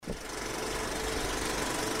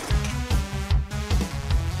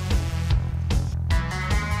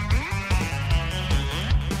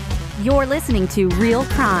You're listening to Real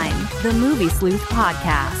Crime, the Movie Sleuth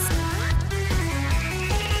podcast.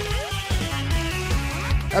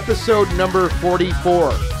 Episode number 44.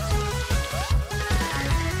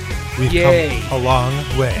 We've Yay. come a long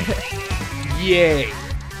way. Yay.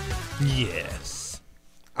 Yes.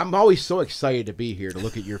 I'm always so excited to be here to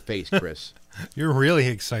look at your face, Chris. You're really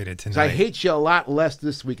excited 'Cause tonight. I hate you a lot less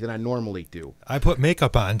this week than I normally do. I put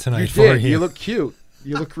makeup on tonight You for did. you. You look cute.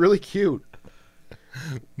 You look really cute.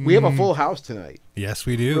 We have a full house tonight. Yes,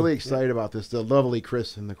 we do. Really excited about this. The lovely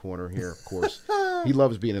Chris in the corner here, of course. He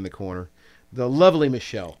loves being in the corner. The lovely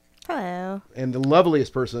Michelle. Hello. And the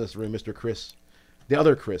loveliest person in this room, Mr. Chris. The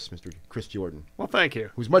other Chris, Mr. Chris Jordan. Well, thank you.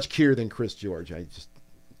 Who's much cuter than Chris George. I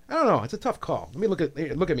don't know. It's a tough call. Let me look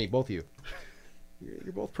at me, both of you.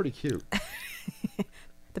 You're both pretty cute.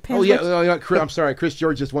 Depends. Oh yeah, which- Chris, I'm sorry. Chris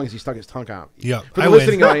George just won because he stuck his tongue out. Yeah, For I the win.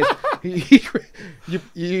 listening audience,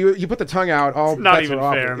 you put the tongue out. All Not bets even are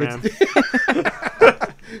off. fair, man.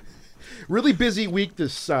 Really busy week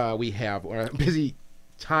we have, or a busy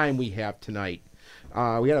time we have tonight.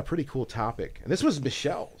 We had a pretty cool topic, and this was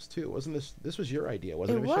Michelle's too, wasn't this? This was your idea,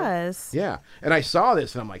 wasn't it, It Michelle? was. Yeah, and I saw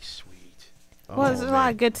this, and I'm like, sweet. Well, there's a lot man.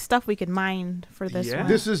 of good stuff we could mine for this Yeah. one.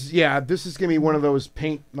 This is gonna be one of those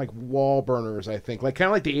paint like wall burners, I think, like kind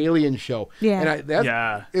of like the Alien show. Yeah. And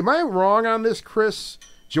Yeah. Am I wrong on this, Chris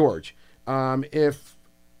George? If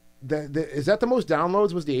is that the most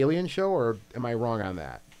downloads was the Alien show, or am I wrong on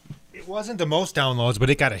that? It wasn't the most downloads, but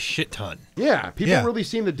it got a shit ton. Yeah, people Yeah. really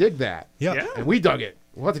seem to dig that. Yep. Yeah. And we dug it.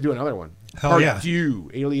 We'll have to do another one. Hell Part yeah.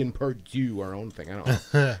 2, Alien Part 2, our own thing. I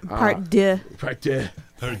don't know. Part D. Part 2.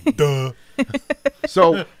 Duh.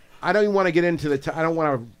 So I don't even want to get into I don't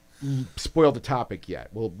want to spoil the topic yet.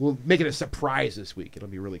 We'll make it a surprise this week. It'll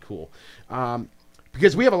be really cool.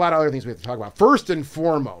 Because we have a lot of other things we have to talk about. First and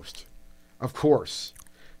foremost, of course,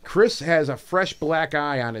 Chris has a fresh black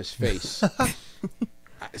eye on his face.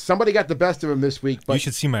 Somebody got the best of him this week, but You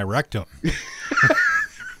should see my rectum.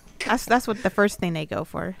 That's what the first thing they go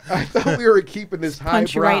for. I thought we were keeping this high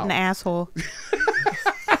Punch you brow. right in the asshole.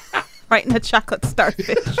 Right in the chocolate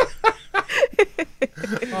starfish.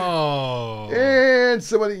 Oh. And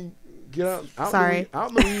somebody get out Sorry. out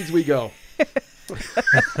in the weeds we go.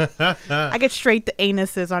 I get straight the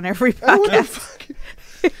anuses on every Oh, what the podcast.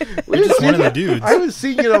 fuck? You're just one of the dudes. I haven't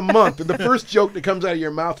seen you in a month, and the first joke that comes out of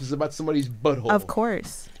your mouth is about somebody's butthole. Of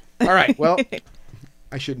course. All right, well,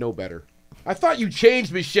 I should know better. I thought you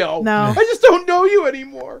changed, Michelle. No. I just don't know you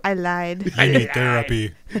anymore. I lied. You need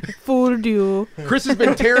therapy. Fooled you. Chris has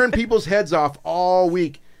been tearing people's heads off all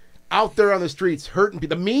week out there on the streets, hurting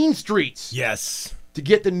people, the mean streets, Yes. to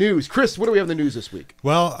get the news. Chris, what do we have in the news this week?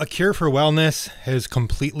 Well, A Cure for Wellness has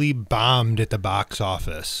completely bombed at the box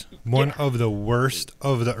office. One of the worst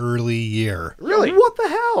of the early year. Really? What the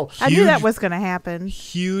hell? I knew that Huge- was going to happen.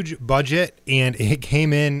 Huge budget, and it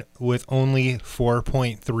came in with only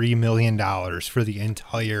 $4.3 million for the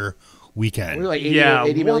entire weekend. Was it like 80, Yeah,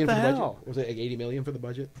 80 million what for the the hell? budget? Was it like 80 million for the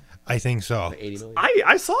budget? I think so. Like 80 million?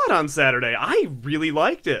 I saw it on Saturday. I really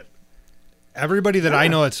liked it. Everybody that I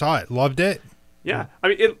know that saw it loved it. Yeah. I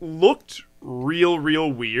mean, it looked real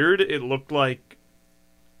weird. It looked like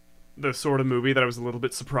the sort of movie that I was a little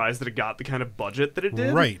bit surprised that it got the kind of budget that it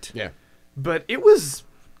did. Right. Yeah. But it was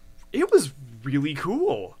really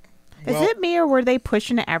cool. Is Well- it me or were they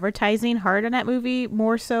pushing the advertising hard on that movie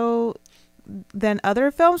more so than other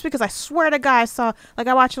films? Because I swear to God,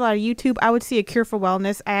 I watch a lot of YouTube. I would see A Cure for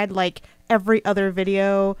Wellness ad like every other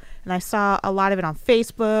video, and I saw a lot of it on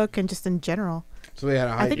Facebook and just in general. So they had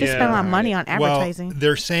a high... I think they Yeah. spent a lot of money on advertising. Well,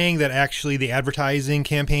 they're saying that actually the advertising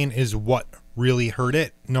campaign is what really hurt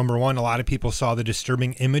it. Number one, a lot of people saw the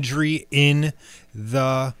disturbing imagery in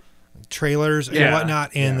the trailers and Yeah.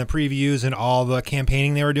 whatnot, and the previews and all the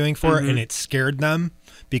campaigning they were doing for it, and it scared them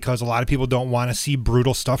because a lot of people don't want to see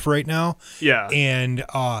brutal stuff right now. Yeah. And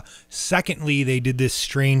secondly, they did this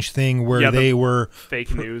strange thing where Yeah, the they were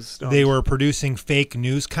fake news stuff. They were producing fake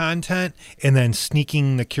news content and then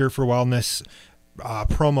sneaking the Cure for Wellness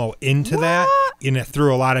promo into that, and it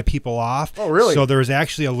threw a lot of people off. Oh, really? So there was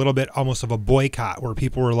actually a little bit almost of a boycott where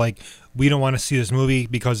people were like, we don't want to see this movie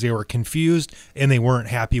because they were confused and they weren't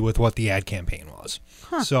happy with what the ad campaign was.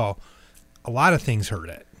 So a lot of things hurt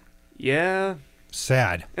it. Yeah.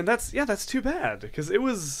 Sad. And that's too bad because it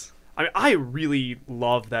was. I mean, I really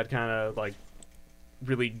love that kind of like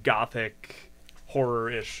really gothic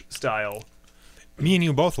horror-ish style. Me and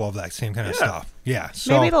you both love that same kind of Yeah. stuff. Yeah.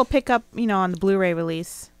 So Maybe it'll pick up, on the Blu-ray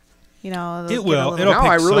release. It get a will. little- It'll Now pick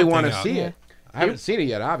I really something want to up. see Yeah. it. I haven't seen it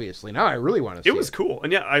yet, obviously. Now I really want to see it. It was cool.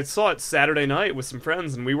 And yeah, I saw it Saturday night with some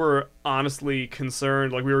friends, and we were honestly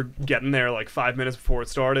concerned. Like, we were getting there like 5 minutes before it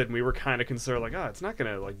started, and we were kind of concerned, like, it's not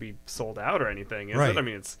going to like be sold out or anything, is Right. it? I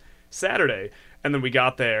mean, it's Saturday. And then we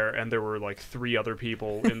got there, and there were like 3 other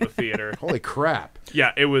people in the theater. Holy crap.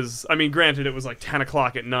 Yeah, it was, I mean, granted, it was like 10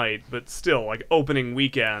 o'clock at night, but still, like, opening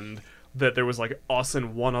weekend, that there was like us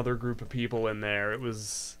and one other group of people in there. It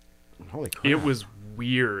was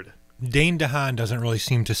weird. Dane DeHaan doesn't really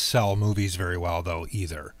seem to sell movies very well, though,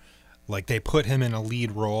 either. Like, they put him in a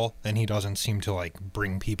lead role, and he doesn't seem to, like,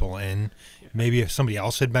 bring people in. Maybe if somebody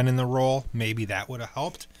else had been in the role, maybe that would have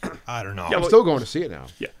helped. I don't know. Yeah, I'm still going to see it now.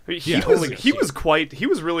 Yeah, I mean, Yeah, he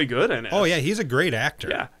was really good in it. Oh, yeah, he's a great actor.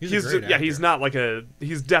 Yeah, he's a great actor. he's not like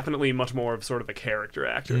he's definitely much more of sort of a character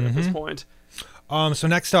actor at this point. So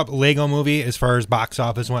next up, Lego Movie. As far as box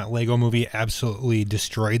office went, Lego Movie absolutely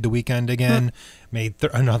destroyed the weekend again. Made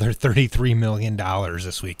another $33 million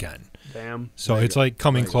this weekend. Damn. So it's like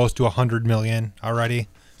coming close to $100 million already,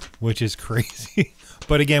 which is crazy.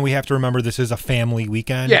 But again, we have to remember this is a family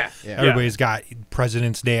weekend. Yeah. Everybody's got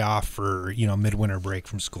President's Day off for, midwinter break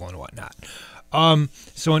from school and whatnot.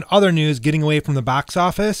 So in other news, getting away from the box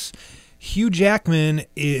office, Hugh Jackman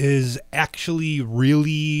is actually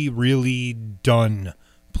really, really done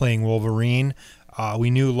playing Wolverine. We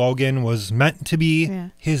knew Logan was meant to be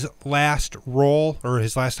his last role or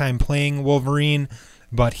his last time playing Wolverine,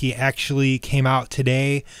 but he actually came out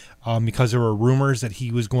today because there were rumors that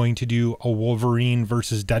he was going to do a Wolverine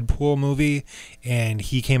versus Deadpool movie, and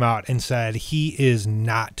he came out and said he is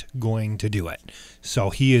not going to do it.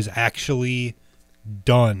 So he is actually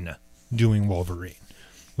done doing Wolverine,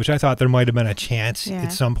 which I thought there might have been a chance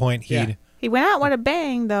at some point he'd... He went out with a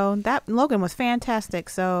bang, though. That Logan was fantastic.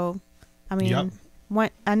 So, I mean,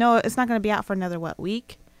 I know it's not going to be out for another,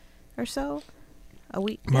 week or so? A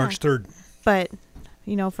week? March 3rd. But...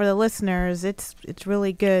 for the listeners, it's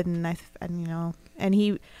really good, and I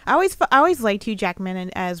always liked Hugh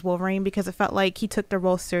Jackman as Wolverine because it felt like he took the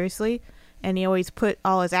role seriously, and he always put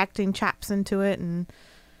all his acting chops into it. And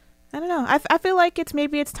I don't know, I feel like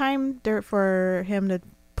it's time for him to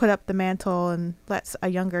put up the mantle and let a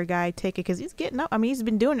younger guy take it because he's getting up. I mean, he's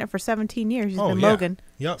been doing it for 17 years. He's been Logan.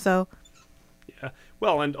 Yep. So. Yeah.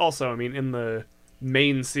 Well, and also, I mean, in the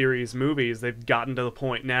main series movies, they've gotten to the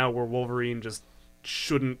point now where Wolverine just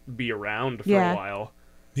shouldn't be around for a while.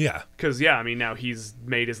 Yeah. Because, I mean, now he's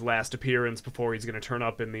made his last appearance before he's going to turn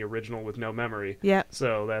up in the original with no memory. Yeah.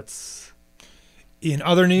 So that's... In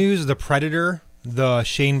other news, The Predator, the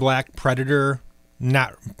Shane Black Predator,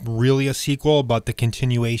 not really a sequel, but the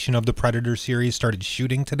continuation of the Predator series started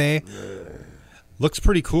shooting today. Looks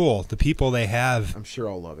pretty cool. The people they have. I'm sure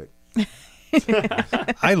I'll love it.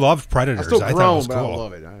 I loved Predators. I still thought it grown, was but cool. I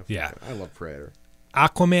love it. I love Predator.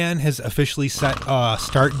 Aquaman has officially set a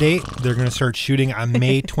start date. They're going to start shooting on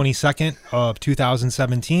May 22nd of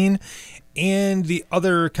 2017. And the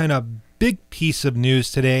other kind of big piece of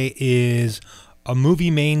news today is a movie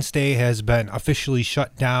mainstay has been officially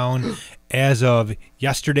shut down as of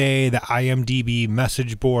yesterday. The IMDb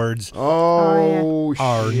message boards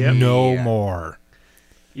are no more.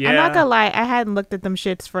 Yeah. I'm not gonna lie, I hadn't looked at them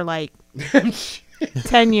shits for like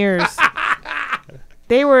 10 years.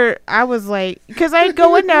 I was like, because I'd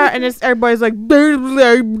go in there and everybody's like,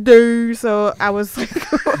 so I was like,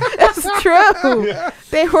 that's true. Yeah.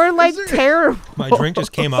 They were like terrible. My drink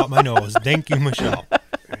just came out my nose. Thank you, Michelle.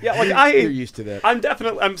 Yeah, like you're used to that.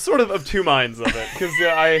 I'm sort of two minds of it because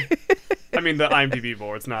I mean the IMDb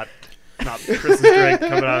board's not Chris's drink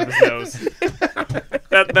coming out of his nose.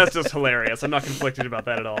 That's just hilarious. I'm not conflicted about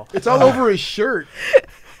that at all. It's all over his shirt.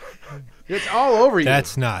 It's all over you.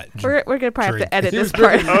 That's not. We're gonna probably have to edit this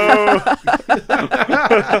Here's part.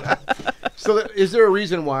 So, is there a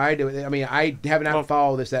reason why? I have not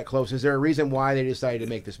followed this that close. Is there a reason why they decided to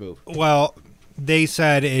make this move? Well, they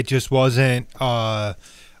said it just wasn't.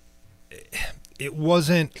 It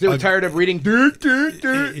wasn't. They were tired of reading.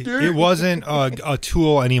 It wasn't a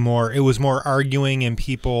tool anymore. It was more arguing and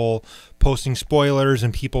people posting spoilers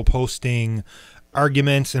and people posting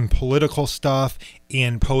arguments and political stuff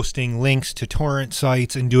and posting links to torrent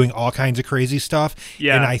sites and doing all kinds of crazy stuff.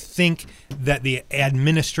 Yeah. And I think that the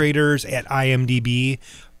administrators at IMDb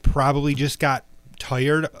probably just got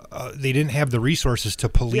tired. They didn't have the resources to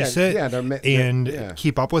police and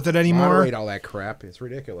keep up with it anymore. Moderate all that crap. It's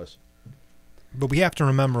ridiculous. But we have to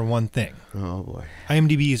remember one thing. Oh, boy.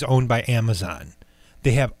 IMDb is owned by Amazon.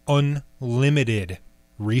 They have unlimited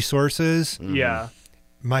resources. Yeah.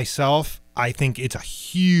 Myself, I think it's a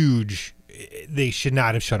huge... They should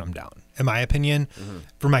not have shut them down, in my opinion.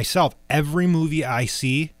 For myself, every movie I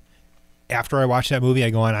see, after I watch that movie, I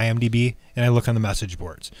go on IMDb and I look on the message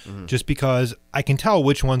boards, just because I can tell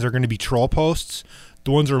which ones are going to be troll posts. The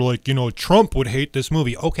ones are like, Trump would hate this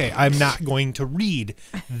movie. Okay, I'm not going to read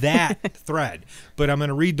that thread, but I'm going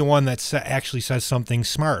to read the one that actually says something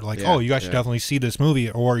smart, like, Yeah, oh, you guys should definitely see this movie,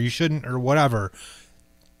 or you shouldn't, or whatever.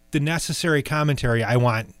 The necessary commentary, I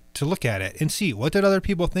want to look at it and see, what did other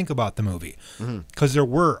people think about the movie? Because there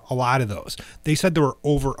were a lot of those. They said there were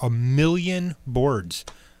over 1 million boards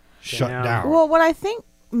shut Damn. down. Well, what I think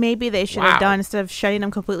maybe they should Wow. have done instead of shutting them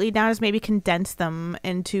completely down is maybe condense them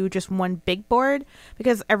into just one big board,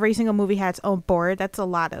 because every single movie had its own board. That's a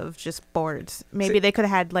lot of just boards. Maybe they could have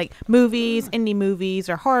had like movies, indie movies,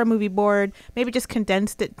 or horror movie board. Maybe just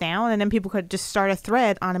condensed it down, and then people could just start a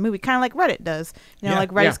thread on a movie, kind of like Reddit does. Yeah,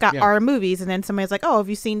 Like Reddit's got yeah. our movies, and then somebody's like, "Oh, have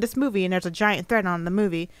you seen this movie?" And there's a giant thread on the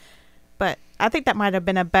movie. But I think that might have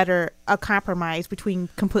been a compromise between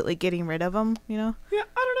completely getting rid of them. Yeah,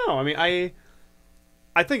 I don't know. I mean,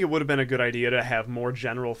 I think it would have been a good idea to have more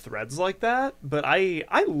general threads like that, but I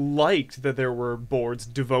liked that there were boards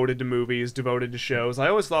devoted to movies, devoted to shows. I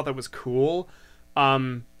always thought that was cool.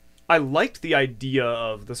 I liked the idea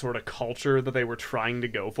of the sort of culture that they were trying to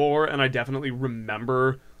go for, and I definitely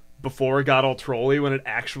remember before it got all trolly when it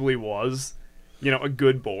actually was, a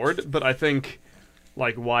good board. But I think,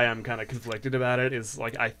 like, why I'm kind of conflicted about it is,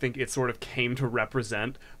 like, I think it sort of came to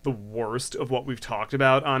represent the worst of what we've talked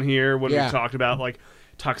about on here when Yeah. we've talked about, like,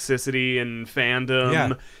 toxicity and fandom. Yeah.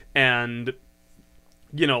 And,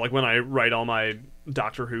 like, when I write all my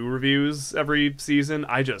Doctor Who reviews every season,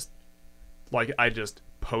 I just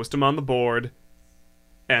post them on the board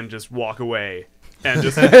and just walk away and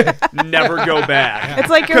just never go back. It's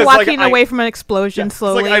like you're 'Cause, walking I- away from an explosion It's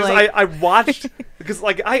slowly. I watched because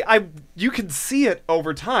you can see it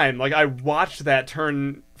over time. Like, I watched that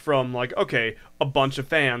turn from, like, okay, a bunch of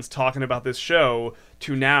fans talking about this show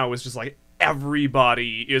to now is just like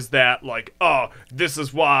everybody is that, like, oh, this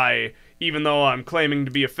is why, even though I'm claiming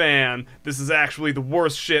to be a fan, this is actually the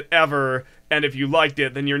worst shit ever, and if you liked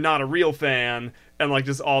it, then you're not a real fan. And, like,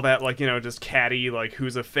 just all that, like, just catty, like,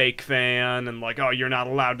 who's a fake fan, and, like, oh, you're not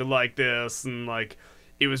allowed to like this, and, like,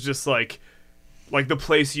 it was just, like the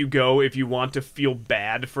place you go if you want to feel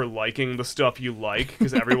bad for liking the stuff you like,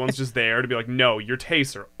 because everyone's just there to be like, no, your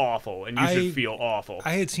tastes are awful, and you should feel awful.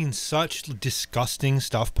 I had seen such disgusting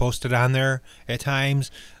stuff posted on there at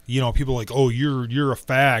times. People like, oh, you're a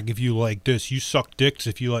fag if you like this. You suck dicks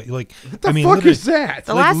if you like. What the fuck literally- is that?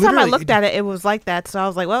 The like, last time I literally, looked at it, it was like that. So I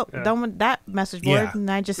was like, well, Yeah. done with that message board. Yeah.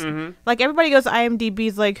 And I just, like, everybody goes to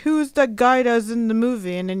IMDb's like, who's the guy that's in the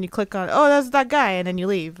movie? And then you click on, oh, that's that guy. And then you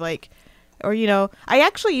leave. Like, or, I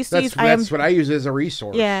actually used to use That's what I use as a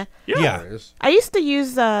resource. Yeah. Yeah. There it is. I used to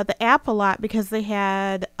use the app a lot because they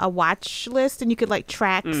had a watch list and you could, like,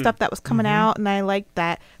 track stuff that was coming out. And I liked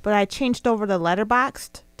that. But I changed over to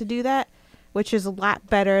Letterboxd to do that, which is a lot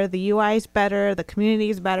better. The UI is better. The community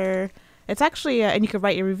is better. It's actually, and you can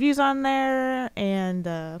write your reviews on there. And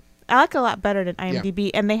I like it a lot better than IMDb.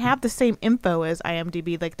 And they have the same info as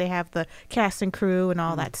IMDb. Like, they have the cast and crew and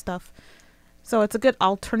all that stuff. So it's a good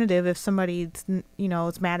alternative if somebody's,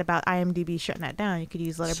 is mad about IMDb shutting that down. You could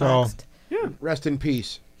use Letterboxd. Rest in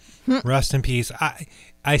peace. Rest in peace.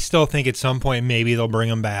 I still think at some point maybe they'll bring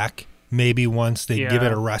them back. Maybe once they give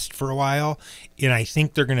it a rest for a while. And I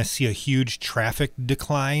think they're going to see a huge traffic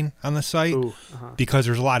decline on the site because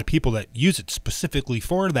there's a lot of people that use it specifically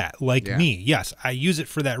for that, like me. Yes, I use it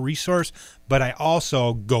for that resource, but I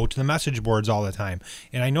also go to the message boards all the time.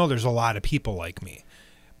 And I know there's a lot of people like me.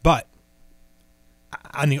 But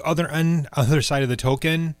on the other side of the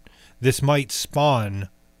token, this might spawn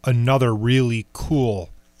another really cool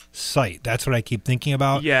site. That's what I keep thinking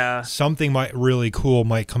about. Yeah. Something really cool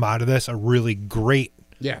might come out of this, a really great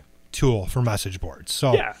tool for message boards.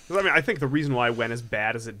 So Yeah, 'cause, I mean, I think the reason why it went as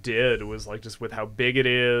bad as it did was, like, just with how big it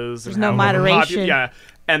is. There's and no how moderation. Yeah,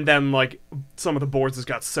 and then, like, some of the boards just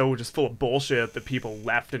got so just full of bullshit that people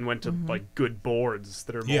left and went to, like, good boards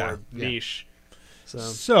that are more niche.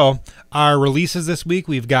 So our releases this week,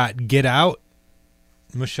 we've got Get Out.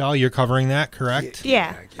 Michelle, you're covering that, correct?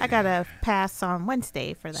 Yeah, I got to pass on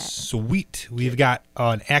Wednesday for that. Sweet. We've got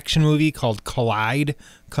an action movie called Collide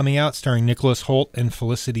coming out, starring Nicholas Hoult and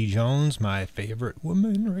Felicity Jones, my favorite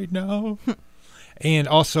woman right now. And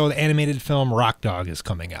also the animated film Rock Dog is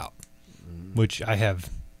coming out, which I have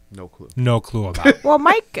No clue. no clue about. Well,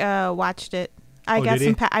 Mike watched it. I Oh, got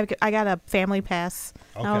did some. he? I got a family pass.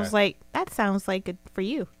 And I Okay. was like, that sounds like good for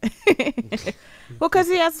you. Well, because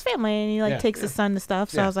he has his family and he takes his son to stuff.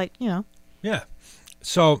 So I was like, Yeah.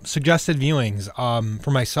 So suggested viewings.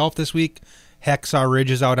 For myself this week, Hacksaw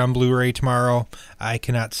Ridge is out on Blu-ray tomorrow. I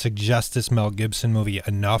cannot suggest this Mel Gibson movie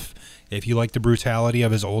enough. If you like the brutality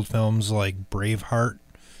of his old films like Braveheart,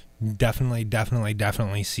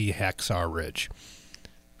 definitely see Hacksaw Ridge.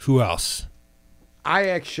 Who else? I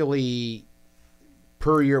actually,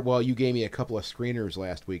 you gave me a couple of screeners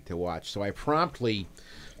last week to watch, so I promptly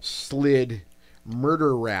slid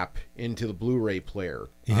Murder Rap into the Blu-ray player.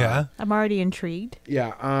 Yeah. I'm already intrigued.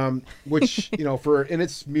 Yeah, which, and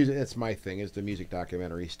it's music, it's my thing, is the music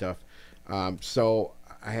documentary stuff. So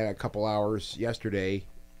I had a couple hours yesterday,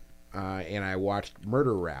 and I watched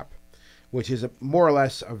Murder Rap, which is more or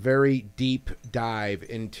less a very deep dive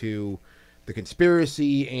into the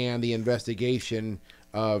conspiracy and the investigation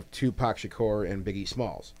of Tupac Shakur and Biggie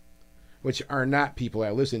Smalls, which are not people I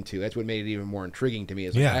listen to. That's what made it even more intriguing to me.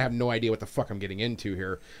 Is like, I have no idea what the fuck I'm getting into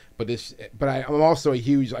here. But I'm also a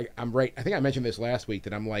huge, I'm right. I think I mentioned this last week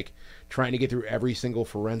that I'm like trying to get through every single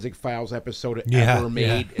Forensic Files episode ever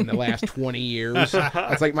made in the last 20 years.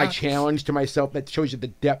 That's like my challenge to myself. That shows you the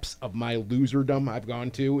depths of my loserdom I've gone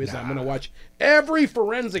to. Is I'm going to watch every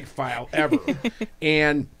Forensic File ever,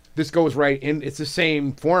 and this goes right in. It's the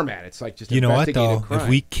same format. It's like just you know what though? Crime. If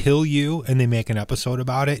we kill you and they make an episode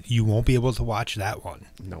about it, you won't be able to watch that one.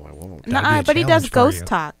 No, I won't. Nuh-uh, but he does ghost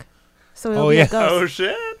talk, so he'll be a ghost. Oh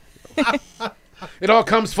shit! It all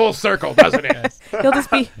comes full circle, doesn't it?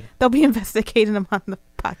 They'll be investigating him on the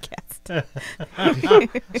podcast.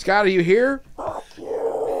 Scott, are you here?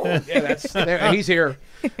 Yeah, he's here.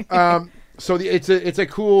 So it's a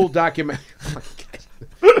cool document.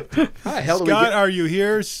 How the hell do Scott, are you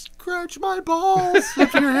here? Scratch my balls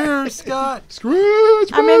if you're here, Scott. Scratch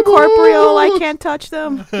I'm my incorporeal. I balls. can't touch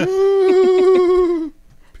them.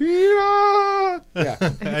 Peanut. Yeah,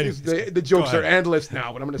 Anyways, the jokes go are ahead. endless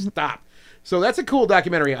now, but I'm going to stop. So that's a cool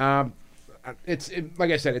documentary. Like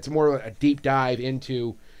I said, it's more a deep dive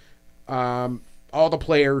into all the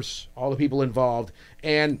players, all the people involved,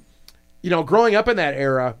 and growing up in that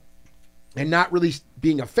era, and not really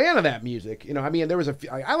being a fan of that music. There was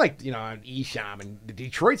I liked Esham and the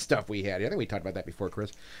Detroit stuff we had. I think we talked about that before,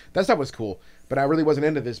 Chris. That stuff was cool, but I really wasn't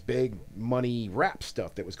into this big money rap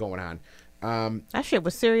stuff that was going on. That shit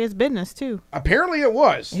was serious business too. Apparently it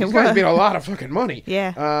was. These guys made a lot of fucking money.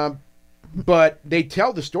 Yeah. But they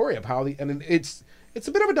tell the story of how and it's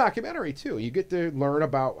a bit of a documentary too. You get to learn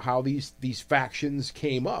about how these factions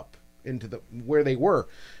came up into where they were,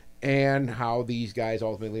 and how these guys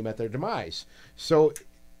ultimately met their demise. So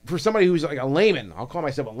for somebody who's like a layman, I'll call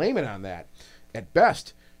myself a layman on that at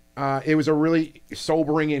best, it was a really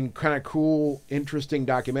sobering and kind of cool, interesting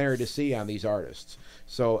documentary to see on these artists.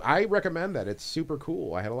 So I recommend that. It's super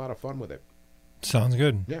cool. I had a lot of fun with it. Sounds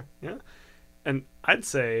good. Yeah. Yeah. And I'd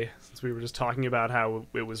say, since we were just talking about how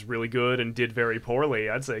it was really good and did very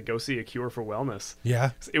poorly, I'd say go see A Cure for Wellness.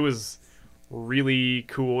 Yeah. It was really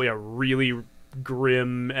cool. Yeah, really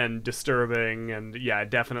grim and disturbing, and yeah,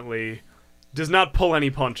 definitely does not pull any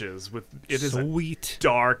punches. It is Sweet. a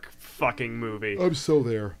dark fucking movie. I'm so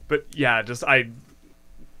there. But yeah, just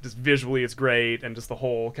visually it's great, and just the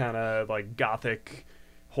whole kind of like gothic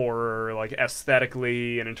horror, like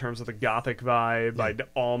aesthetically and in terms of the gothic vibe, I'd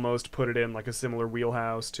almost put it in like a similar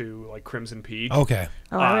wheelhouse to like Crimson Peak. Okay.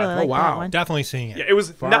 Oh, I really like wow. that one. Definitely seeing it. Yeah, it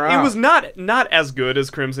was Far not, out. it was not as good as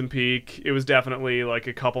Crimson Peak. It was definitely like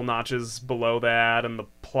a couple notches below that, and the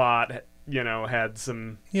plot, had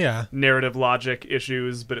some narrative logic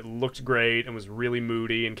issues, but it looked great and was really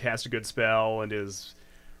moody and cast a good spell and is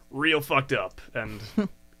real fucked up and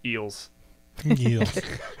eels. Yield.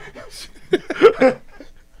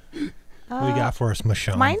 What do you got for us,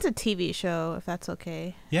 Michonne? Mine's a TV show, if that's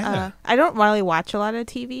okay. Yeah. I don't really watch a lot of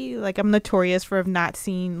TV. Like, I'm notorious for not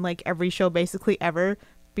seeing like every show basically ever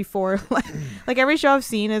before. Like every show I've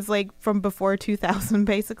seen is like from before 2000,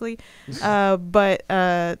 basically. But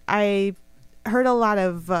I heard a lot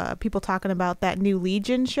of people talking about that new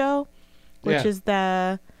Legion show, which is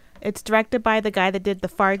it's directed by the guy that did the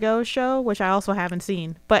Fargo show, which I also haven't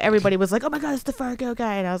seen. But everybody was like, "Oh my god, it's the Fargo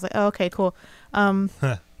guy," and I was like, "Oh, okay, cool."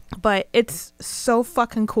 But it's so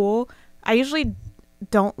fucking cool. I usually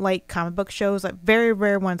don't like comic book shows. Like very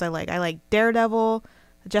rare ones I like. I like Daredevil,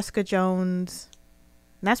 Jessica Jones,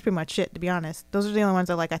 and that's pretty much it, to be honest. Those are the only ones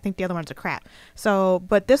I like. I think the other ones are crap. So,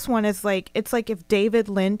 but this one is like, it's like if David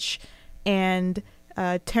Lynch and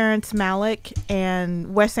Terrence Malick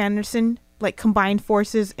and Wes Anderson like combined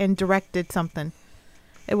forces and directed something.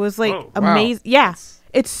 It was like amazing. Wow. Yeah.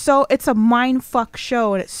 It's a mind fuck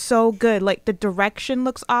show, and it's so good. Like the direction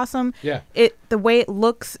looks awesome. Yeah. The way it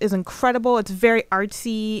looks is incredible. It's very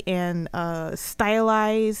artsy and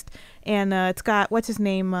stylized, and it's got what's his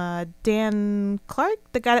name, Dan Clark,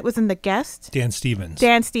 the guy that was in The Guest. Dan Stevens.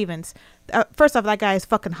 Dan Stevens. First off, that guy is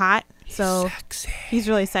fucking hot. So Sexy. he's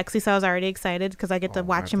really sexy. So I was already excited because I get to Oh, I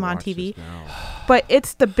watch have him to on watch TV. this now. But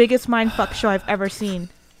it's the biggest mindfuck show I've ever seen.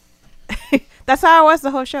 That's how I was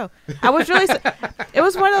the whole show. I was really. It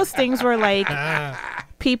was one of those things where like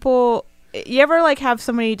people. You ever like have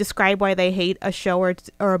somebody describe why they hate a show or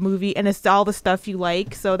a movie, and it's all the stuff you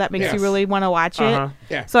like, so that makes Yes. you really want to watch Uh-huh.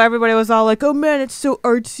 it. Yeah. So everybody was all like, "Oh man, it's so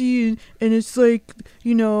artsy and it's like,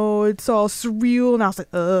 you know, it's all surreal." And I was like,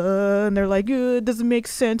 and they're like, it doesn't make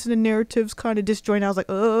sense, and the narrative's kind of disjointed. I was like,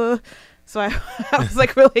 So I was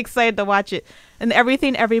like really excited to watch it, and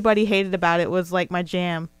everything everybody hated about it was like my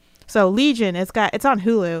jam. So Legion, it's on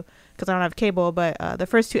Hulu because I don't have cable, but the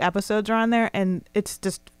first 2 episodes are on there, and it's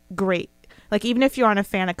just great. Like even if you aren't a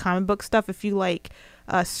fan of comic book stuff, if you like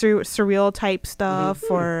surreal type stuff,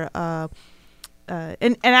 or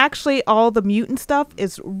and actually all the mutant stuff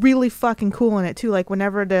is really fucking cool in it too. Like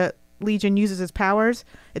whenever the Legion uses his powers,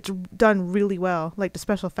 it's done really well. Like the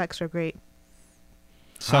special effects are great.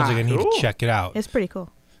 Sounds like I need cool. to check it out. It's pretty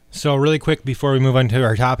cool. So really quick before we move on to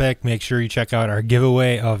our topic, make sure you check out our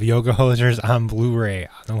giveaway of Yoga Hosers on Blu-ray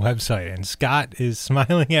on the website. And Scott is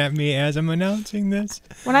smiling at me as I'm announcing this.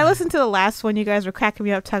 When I listened to the last one, you guys were cracking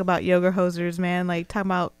me up talking about yoga hosers, man. Like talking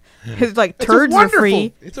about his like It's a turds are wonderful-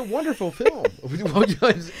 free. It's a wonderful film. Who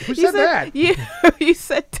You said that? You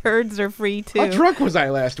said turds are free too. How drunk was I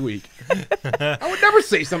last week? I would never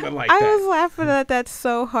say something like I that. was laughing at that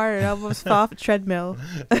so hard. I almost fell off a treadmill.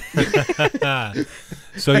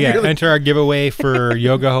 So yeah, enter our giveaway for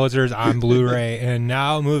Yoga Hosers on Blu-ray. And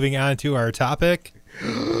now moving on to our topic.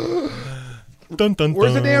 Dun, dun,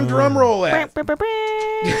 Where's the dun. damn drum roll at?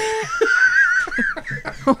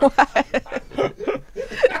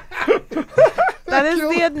 That is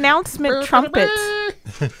the announcement trumpet.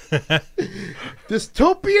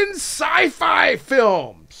 Dystopian sci-fi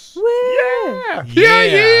films. Woo! Yeah.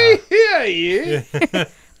 Yeah. Hear ye.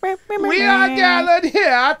 We are gathered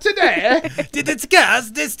here today. To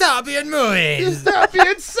discuss dystopian movies.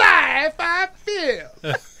 Dystopian sci-fi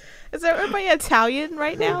film. Is everybody Italian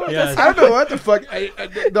right now? Yes. I don't know what the fuck.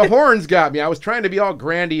 The horns got me. I was trying to be all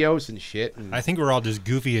grandiose and shit. And I think we're all just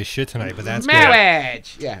goofy as shit tonight, but that's good.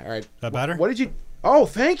 marriage. Yeah. All right. Is that better? What did you? Oh,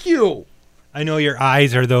 thank you. I know your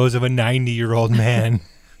eyes are those of a 90-year-old man.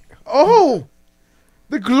 Oh,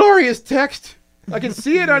 the glorious text. I can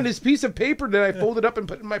see it on this piece of paper that I folded up and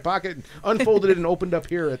put in my pocket, and unfolded it and opened up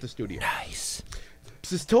here at the studio. Nice.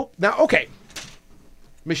 Now, okay,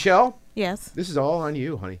 Michelle, Yes. this is all on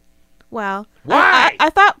you, honey. Well, Why? I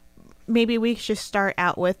thought maybe we should start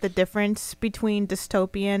out with the difference between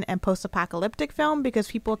dystopian and post-apocalyptic film because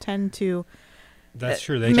people tend to. That's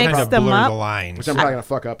true. They Mix kind of them blur up. the lines. Which I'm probably gonna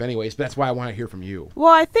fuck up anyways. But that's why I want to hear from you.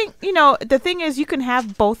 Well, I think the thing is you can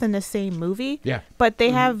have both in the same movie. Yeah. But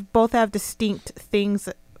they both have distinct things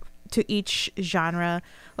to each genre.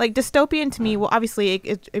 Like dystopian to me, well, obviously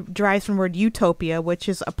it derives from the word utopia, which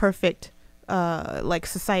is a perfect like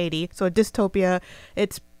society. So a dystopia,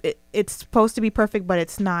 it's supposed to be perfect, but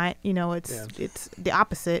it's not. It's the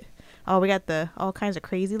opposite. Oh, we got all kinds of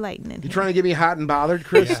crazy lighting in You here. trying to get me hot and bothered,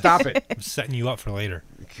 Chris? Yeah. Stop it. I'm setting you up for later.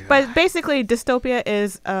 But basically, dystopia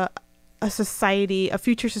is a society, a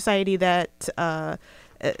future society that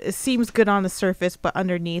it seems good on the surface, but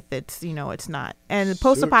underneath it's not. And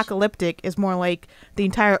post-apocalyptic is more like the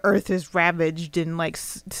entire Earth is ravaged and like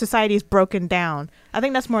society is broken down. I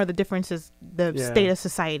think that's more of the difference is the state of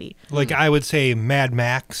society. Like I would say Mad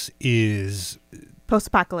Max is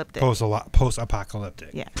Post-apocalyptic.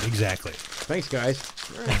 post-apocalyptic. Yeah. Exactly. Thanks, guys.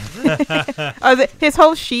 His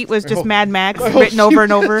whole sheet was just Mad Max whole written over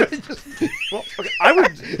and over. Well, okay,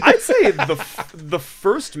 I'd say the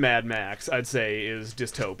first Mad Max I'd say is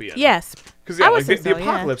dystopian. Yes. Because I would like say the so, yeah.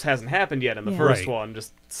 apocalypse hasn't happened yet in the Yeah. first Right. one.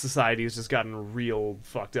 Just society has just gotten real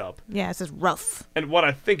fucked up. Yeah, it's just rough. And what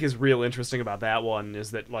I think is real interesting about that one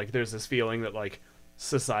is that like there's this feeling that like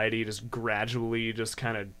society just gradually just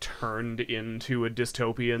kind of turned into a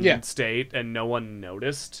dystopian Yeah. state and no one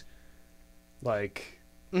noticed. Like,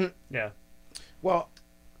 yeah, Well,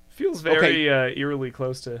 feels very eerily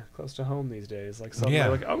close to home these days. Like suddenly, Yeah.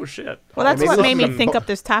 like oh shit. Well, that's maybe what made me something- think up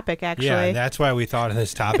this topic, actually. Yeah, that's why we thought of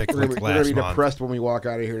this topic we're like gonna last be month. depressed when we walk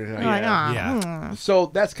out of here tonight. I'm like, "Ah, Yeah. So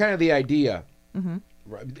that's kind of the idea,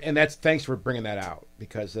 right? And that's thanks for bringing that out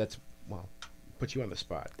because that's put you on the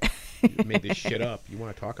spot. You made this shit up. You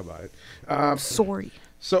want to talk about it? Sorry.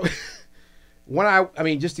 So when I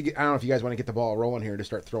mean, just to get, I don't know if you guys want to get the ball rolling here to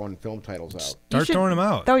start throwing film titles out. Start should throwing them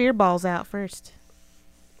out. Throw your balls out first.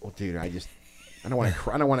 Well, dude, I don't want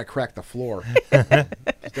to crack the floor. They're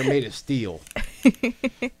made of steel.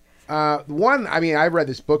 One, I mean, I read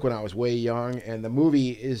this book when I was way young, and the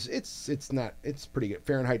movie is it's pretty good.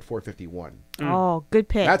 Fahrenheit 451. Oh, good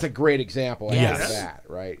pick. That's a great example of Yes. that,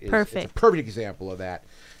 right? It's a Perfect. perfect example of that.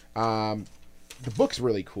 The book's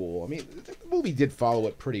really cool. I mean, the movie did follow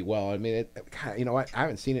it pretty well. I mean, it kind of, you know what? I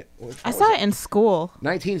haven't seen it. I saw it in school.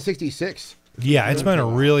 1966. Yeah, it's been a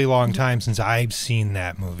really long time since I've seen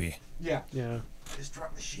that movie. Yeah. Yeah. Just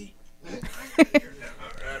drop the sheet.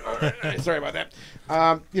 Sorry about that.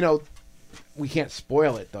 You know, we can't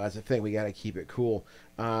spoil it, though. That's the thing. We got to keep it cool.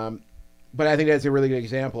 But I think that's a really good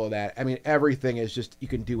example of that. I mean, everything is just, you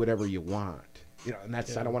can do whatever you want. You know, and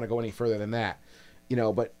that's, I don't want to go any further than that. You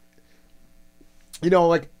know, but, you know,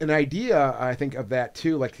 like an idea, I think, of that,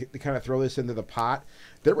 too, like to kind of throw this into the pot.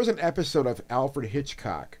 There was an episode of Alfred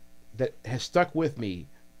Hitchcock that has stuck with me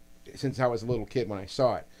since I was a little kid when I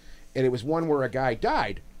saw it. And it was one where a guy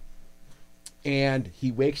died. And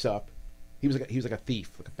he wakes up. He was like a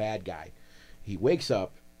thief, like a bad guy. He wakes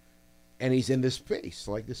up, and he's in this space,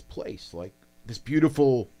 like this place, like this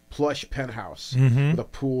beautiful plush penthouse with a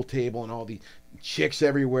pool table and all these chicks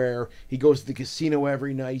everywhere. He goes to the casino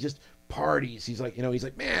every night. He just parties. He's like, you know, he's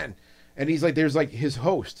like, man. And he's like, there's like his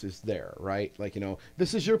host is there, right? Like, you know,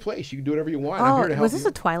 this is your place. You can do whatever you want. I'm here to help was this you.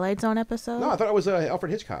 a Twilight Zone episode? No, I thought it was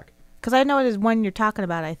Alfred Hitchcock. Because I know it is one you're talking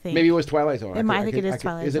about, I think. Maybe it was Twilight Zone. I think it is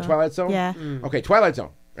Twilight Zone. Is it Twilight Zone? Yeah. Okay, Twilight Zone.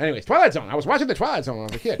 Anyways, Twilight Zone. I was watching the Twilight Zone when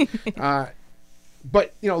I was a kid.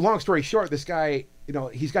 But, you know, long story short, this guy, you know,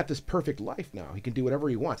 he's got this perfect life now. He can do whatever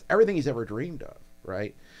he wants. Everything he's ever dreamed of,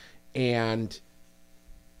 right? And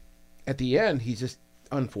at the end, he's just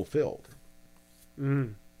unfulfilled.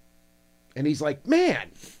 Mm. And he's like,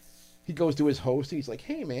 man. He goes to his host, and he's like,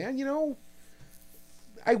 hey, man, you know,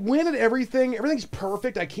 I win at everything. Everything's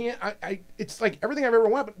perfect. I can't. It's like everything I've ever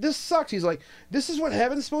wanted, but this sucks. He's like, this is what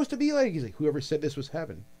heaven's supposed to be like. He's like, whoever said this was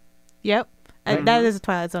heaven? Yep. And that is a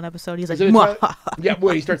Twilight Zone episode. He's like, Is it a "Mwah." Twilight- yeah,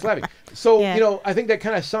 boy, he starts laughing. So, Yeah. you know, I think that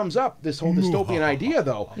kind of sums up this whole dystopian idea,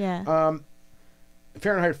 though. Yeah.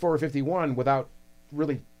 Fahrenheit 451, without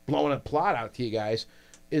really blowing a plot out to you guys,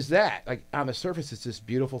 is that, like, on the surface, it's this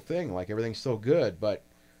beautiful thing. Like, everything's so good, but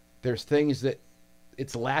there's things that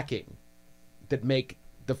it's lacking that make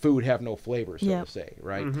the food have no flavor, so Yep. to say,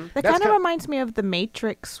 right? That kind of reminds me of The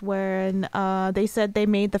Matrix, when they said they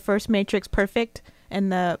made the first Matrix perfect and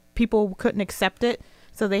the people couldn't accept it.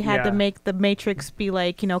 So they had to Yeah. make the Matrix be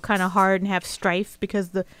like, you know, kind of hard and have strife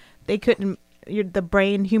because they couldn't, the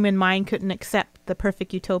brain, human mind couldn't accept the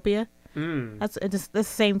perfect utopia. Mm. That's just the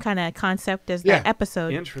same kind of concept as Yeah. that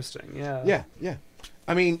episode. Interesting. Yeah. Yeah, yeah.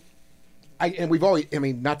 I mean, we've always, I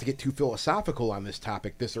mean, not to get too philosophical on this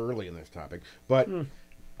topic this early in this topic, but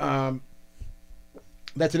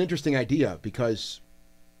that's an interesting idea because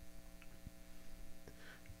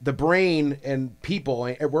the brain and people,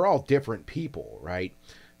 and we're all different people, right?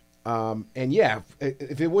 And yeah,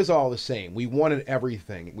 if it was all the same, we wanted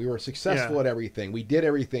everything. We were successful at everything. We did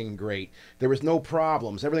everything great. There was no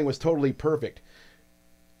problems. Everything was totally perfect.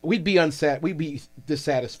 We'd be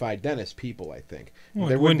dissatisfied then as people, I think. Well,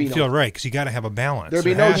 There it would wouldn't be feel right because you got to have a balance. There'd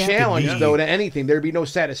be There no has to challenge, be- though, to anything. There'd be no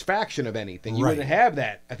satisfaction of anything. You Right. wouldn't have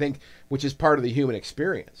that, I think, which is part of the human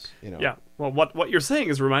experience. You know. Yeah. Well, what you're saying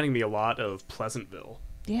is reminding me a lot of Pleasantville,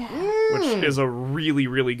 Yeah. which is a really,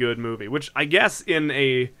 really good movie. Which I guess in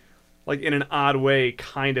an odd way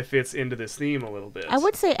kind of fits into this theme a little bit. I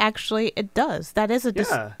would say actually it does. That is a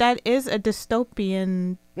Yeah. that is a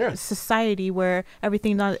dystopian Yeah. society where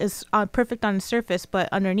everything is perfect on the surface, but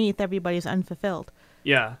underneath everybody's unfulfilled,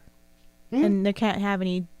 Yeah. and they can't have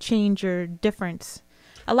any change or difference.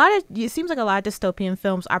 It seems like a lot of dystopian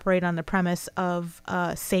films operate on the premise of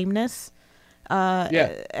sameness.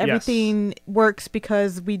 Everything works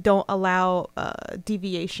because we don't allow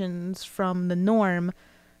deviations from the norm.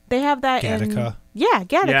 They have that Gattaca.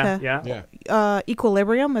 Gattaca. Yeah. Yeah.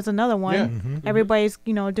 Equilibrium is another one. Yeah. Everybody's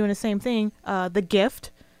doing the same thing. The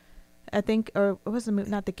Gift, I think, or what was the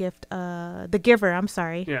movie? Not The Gift. The Giver. I'm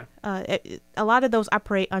sorry. Yeah. A lot of those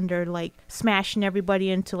operate under like smashing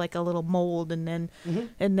everybody into like a little mold, and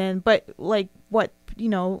then but like what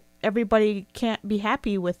everybody can't be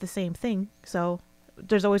happy with the same thing. So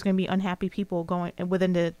there's always going to be unhappy people going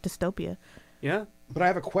within the dystopia. Yeah. But I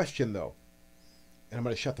have a question, though. And I'm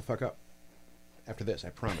going to shut the fuck up after this,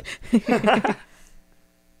 I promise.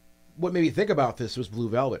 What made me think about this was Blue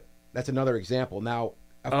Velvet. That's another example. Now,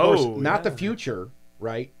 of course, not the future,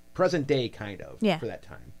 right? Present day, kind of, for that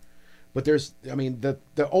time. But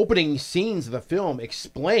the opening scenes of the film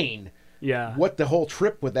explain what the whole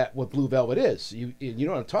trip with Blue Velvet is. You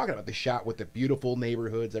know what I'm talking about? The shot with the beautiful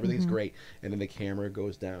neighborhoods, everything's great, and then the camera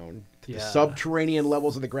goes down to the subterranean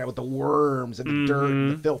levels of the ground with the worms and the dirt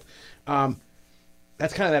and the filth.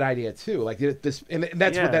 that's kind of that idea too. Like this, and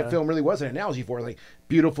that's what Yeah. that film really was an analogy for. Like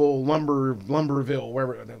beautiful Lumberville,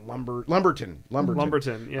 wherever Lumberton.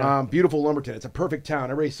 Lumberton, yeah. Beautiful Lumberton. It's a perfect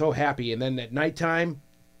town. Everybody's so happy, and then at nighttime,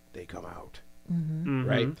 they come out.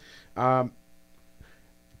 Mhm. Right.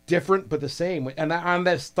 Different but the same, and on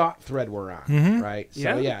this thought thread we're on. Right.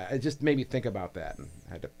 So Yeah. it just made me think about that, and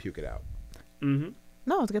I had to puke it out. Mm-hmm.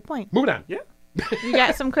 No, it's a good point. Moving on. Yeah. You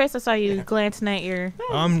got some, Chris? I saw you glancing at your.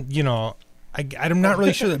 You know, I'm not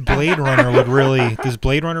really sure that Blade Runner would really. Does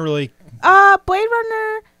Blade Runner really? Blade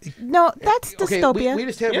Runner. No, that's dystopia. We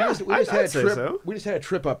just had Yeah, we just had I'd a say trip. so. We just had a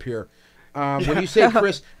trip up here. When you say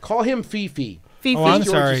Chris, call him Fifi. Fifi. Oh, I'm George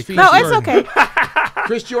sorry. is Fifi. No, it's Jordan. okay.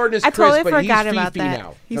 Chris Jordan is I Chris, totally but forgot he's about Fifi that.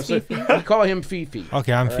 now. He's So Fifi. We call him Fifi.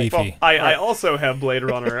 Okay, I'm Fifi. Well, I also have Blade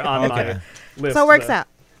Runner on Okay. my list. So it works out.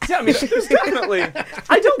 Yeah, I mean, there's definitely.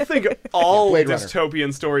 I don't think all Blade Runner.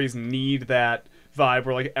 dystopian stories need that vibe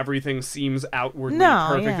where like everything seems outwardly No,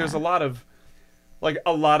 perfect. yeah. There's a lot of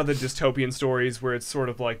the dystopian stories where it's sort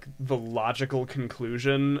of like the logical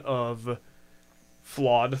conclusion of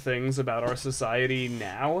flawed things about our society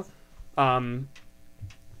now. And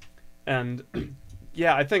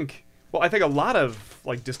yeah, I think a lot of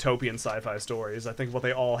like dystopian sci-fi stories, I think what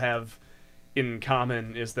they all have in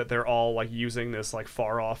common is that they're all like using this like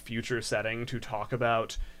far off future setting to talk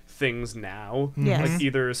about things now. Yes. Like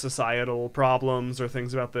either societal problems or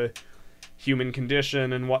things about the human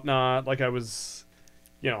condition and whatnot. Like there's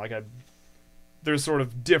sort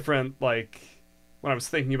of different, like, when I was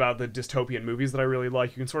thinking about the dystopian movies that I really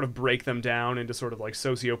like, you can sort of break them down into sort of like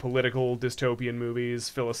socio-political dystopian movies,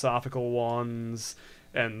 philosophical ones,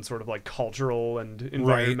 and sort of like cultural and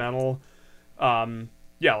environmental.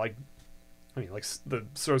 Like the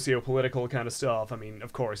socio-political kind of stuff. I mean,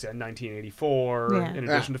 of course, 1984, Yeah. in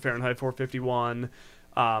addition to Fahrenheit 451,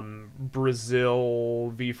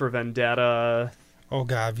 Brazil, V for Vendetta. Oh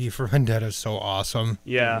God, V for Vendetta is so awesome.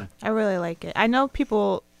 Yeah. I really like it. I know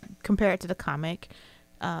people compare it to the comic,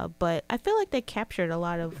 but I feel like they captured a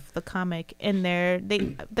lot of the comic in there.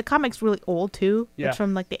 The comic's really old too. Yeah. It's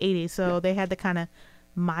from like the 80s, so they had to kind of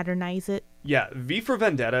modernize it. Yeah, V for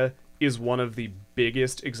Vendetta is one of the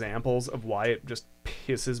biggest examples of why it just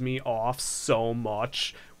pisses me off so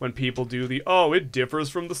much when people do it differs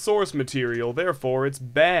from the source material, therefore it's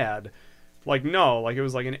bad. Like, no, like it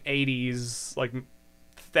was like an 80s, like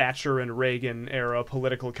Thatcher and Reagan era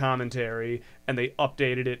political commentary, and they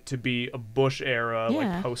updated it to be a Bush era, Yeah.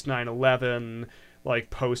 like post 9/11, like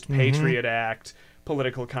post Patriot Act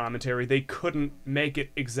political commentary. They couldn't make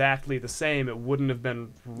it exactly the same. It wouldn't have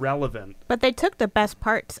been relevant. But they took the best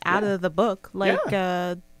parts out of the book, like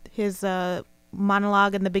his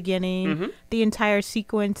monologue in the beginning, the entire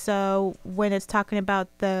sequence when it's talking about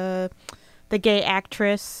the gay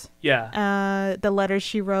actress, the letters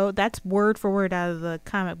she wrote. That's word for word out of the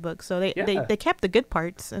comic book. So they kept the good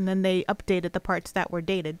parts, and then they updated the parts that were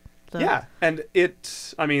dated. So. Yeah, and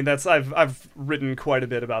I've written quite a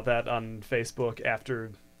bit about that on Facebook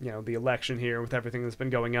after the election here with everything that's been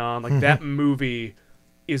going on. Like that movie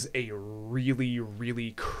is a really,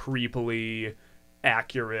 really creepily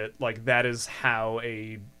accurate. Like that is how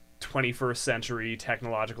a 21st century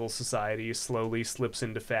technological society slowly slips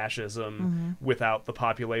into fascism without the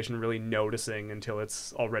population really noticing until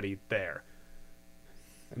it's already there.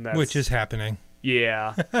 And that's, Which is happening.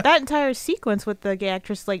 Yeah. That entire sequence with the gay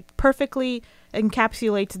actress like perfectly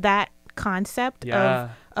encapsulates that concept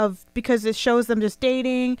of because it shows them just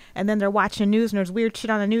dating, and then they're watching news and there's weird shit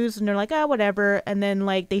on the news and they're like, oh, whatever, and then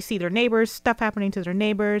like they see their neighbors, stuff happening to their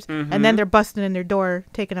neighbors, and then they're busting in their door,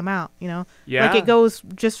 taking them out, Yeah. like it goes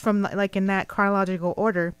just from like in that chronological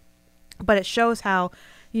order, but it shows how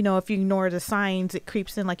if you ignore the signs, it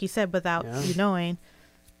creeps in, like you said, without you knowing.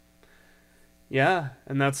 Yeah,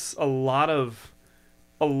 and that's a lot of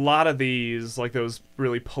these, like those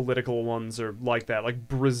really political ones are like that. Like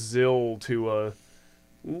Brazil to a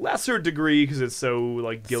lesser degree because it's so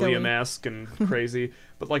like Gilliam-esque and crazy.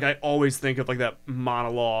 But like I always think of like that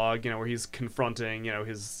monologue, where he's confronting,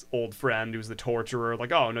 his old friend who's the torturer.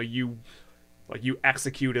 Like, oh no, you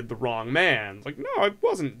executed the wrong man. Like, no, it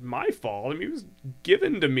wasn't my fault. I mean, he was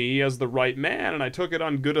given to me as the right man, and I took it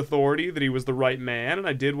on good authority that he was the right man, and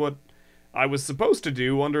I did what I was supposed to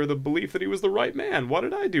do under the belief that he was the right man. What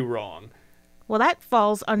did I do wrong? Well, that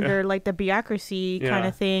falls under like the bureaucracy kind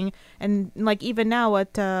of thing, and like even now,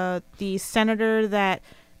 what the senator that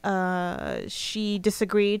she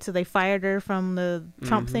disagreed, so they fired her from the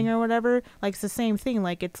Trump thing or whatever. Like it's the same thing.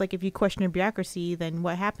 Like it's like if you question a bureaucracy, then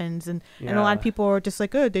what happens? And a lot of people are just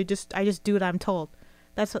like, oh, I just do what I'm told.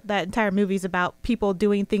 That's what that entire movie's about: people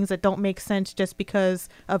doing things that don't make sense just because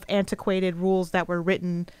of antiquated rules that were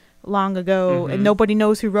written long ago, and nobody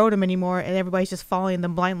knows who wrote them anymore, and everybody's just following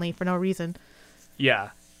them blindly for no reason. Yeah,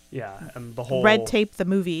 and the whole Red Tape the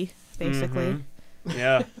movie, basically.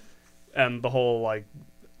 Yeah, and the whole like,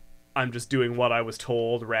 I'm just doing what I was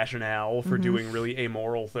told rationale for doing really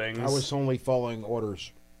amoral things. I was only following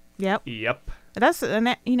orders. Yep. Yep.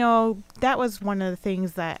 That was one of the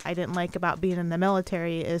things that I didn't like about being in the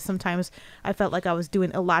military is sometimes I felt like I was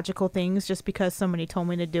doing illogical things just because somebody told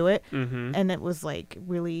me to do it, and it was like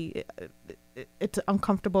really, it's an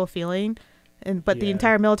uncomfortable feeling, but the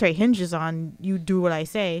entire military hinges on you do what I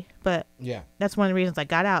say. But Yeah. that's one of the reasons I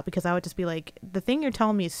got out, because I would just be like, the thing you're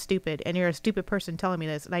telling me is stupid, and you're a stupid person telling me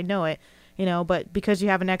this, and I know it, but because you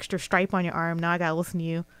have an extra stripe on your arm, now I gotta listen to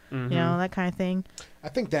you, that kind of thing. I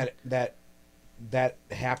think that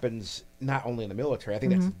happens not only in the military. I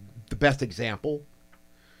think that's the best example,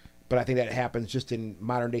 but I think that happens just in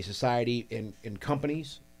modern day society in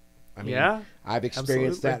companies. I mean, I've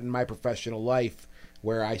experienced that in my professional life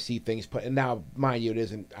where I see things put, and now, mind you, it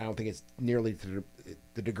isn't, I don't think it's nearly to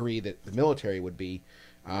the degree that the military would be,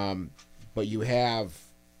 but you have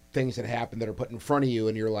things that happen that are put in front of you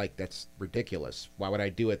and you're like, that's ridiculous. Why would I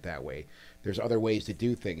do it that way? There's other ways to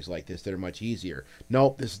do things like this that are much easier.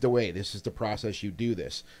 Nope, this is the way. This is the process you do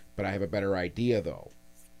this. But I have a better idea, though.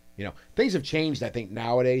 Things have changed, I think,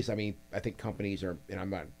 nowadays. I mean, I think companies are,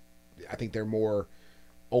 and I think they're more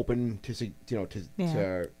open to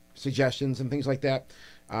suggestions and things like that.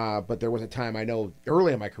 But there was a time, I know,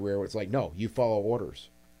 early in my career where it's like, no, you follow orders.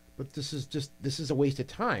 But this is a waste of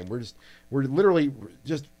time. We're literally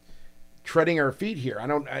just treading our feet here.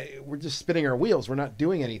 We're just spinning our wheels. We're not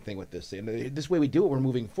doing anything with this. And this way we do it, we're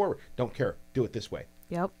moving forward. Don't care. Do it this way.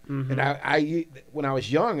 Yep. And I when I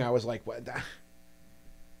was young, I was like, what?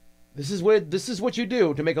 This is what you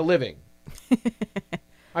do to make a living.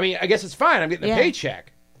 I mean, I guess it's fine. I'm getting a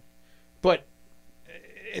paycheck, but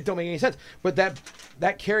it don't make any sense. But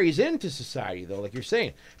that carries into society, though, like you're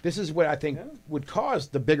saying. This is what I think would cause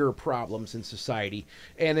the bigger problems in society,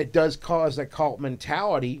 and it does cause a cult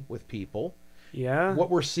mentality with people. Yeah. What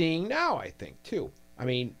we're seeing now, I think, too. I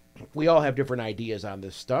mean, we all have different ideas on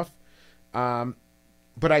this stuff,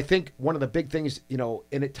 but I think one of the big things,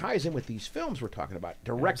 and it ties in with these films we're talking about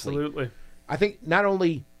directly. Absolutely. I think not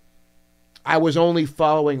only I was only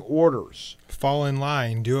following orders. Fall in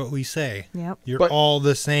line. Do what we say. Yep. You're all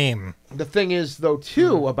the same. The thing is, though,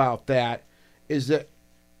 too, about that is that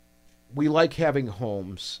we like having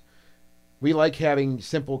homes. We like having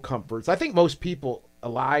simple comforts. I think most people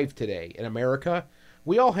alive today in America,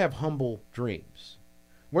 we all have humble dreams.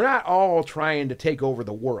 We're not all trying to take over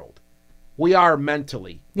the world. We are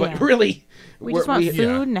mentally, but really, we just want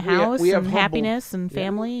food and a house we have and humble, happiness and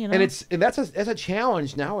family. And that's a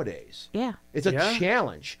challenge nowadays. Yeah, it's a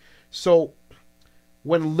challenge. So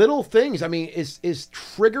when little things, I mean, is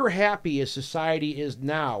trigger happy as society is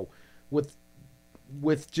now, with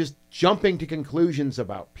just jumping to conclusions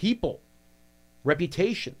about people,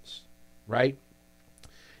 reputations, right?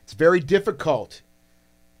 It's very difficult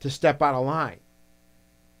to step out of line.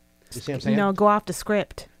 You see what I'm saying? Go off the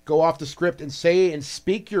script. Go off the script and say and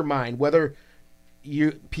speak your mind, whether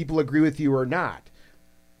people agree with you or not.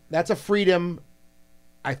 That's a freedom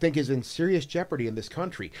I think is in serious jeopardy in this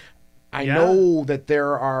country. I know that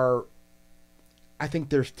I think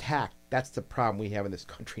there's tact. That's the problem we have in this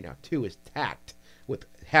country now, too, is tact with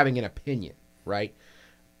having an opinion, right?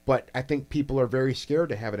 But I think people are very scared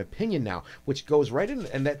to have an opinion now, which goes right in,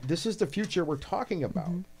 and that this is the future we're talking about.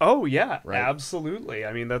 Mm-hmm. Oh, yeah, right? Absolutely.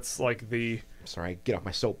 I mean, that's like the... Sorry, get off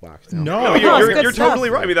my soapbox now. No, you're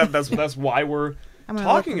totally right. I mean, that's why we're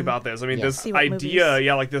talking about this. I mean, this idea,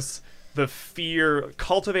 movies. The fear,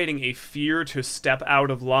 cultivating a fear to step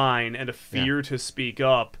out of line and a fear to speak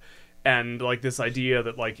up, and like this idea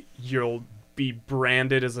that like you'll be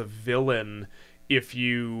branded as a villain if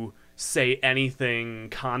you say anything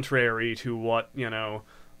contrary to what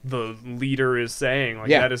the leader is saying. Like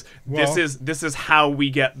this is how we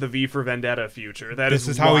get the V for Vendetta future. This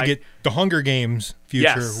is how we get the Hunger Games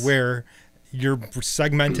future, where you're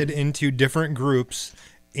segmented into different groups,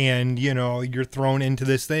 and you're thrown into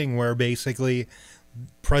this thing where basically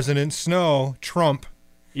President Snow, Trump,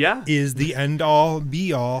 is the end all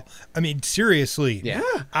be all. I mean, seriously. Yeah.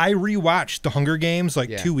 I rewatched the Hunger Games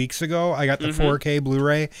 2 weeks ago. I got the 4K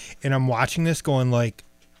Blu-ray, and I'm watching this going like,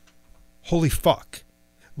 holy fuck.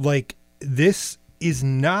 Like, this is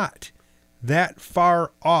not that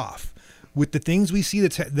far off with the things we see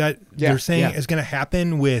that they're saying is going to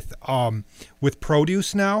happen with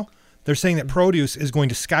produce now. They're saying that produce is going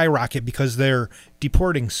to skyrocket because they're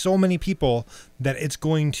deporting so many people that it's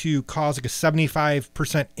going to cause like a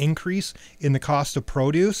 75% increase in the cost of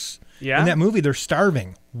produce. Yeah. In that movie, they're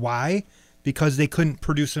starving. Why? Because they couldn't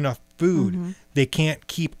produce enough food. They can't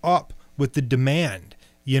keep up with the demand,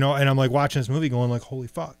 and I'm like watching this movie going like, holy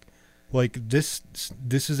fuck. Like this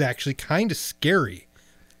is actually kind of scary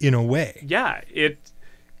in a way. Yeah, it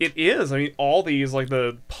is. I mean, all these, like,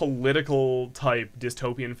 the political type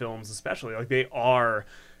dystopian films especially, like, they are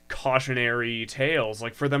cautionary tales.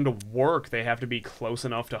 Like, for them to work, they have to be close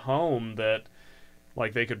enough to home that,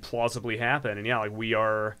 like, they could plausibly happen. And yeah, like,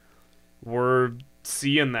 we're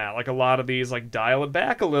seeing that. Like, a lot of these, like, dial it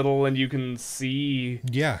back a little and you can see,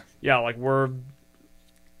 Yeah. like,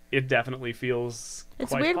 it definitely feels It's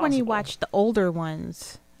quite weird when you possible. watch the older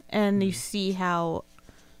ones and you see how,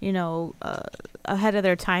 ahead of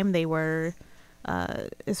their time they were,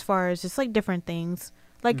 as far as just like different things.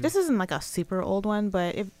 Like this isn't like a super old one,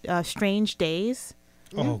 but Strange Days.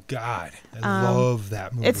 Oh God, I love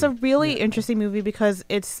that movie. It's a really interesting movie because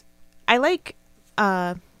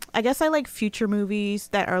I guess I like future movies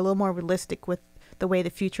that are a little more realistic with the way the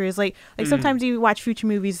future is. Like sometimes you watch future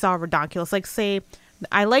movies, it's all redonkulous. Like say,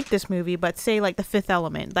 I like this movie, but say like The Fifth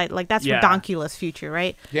Element, like that's Yeah. redonkulous future,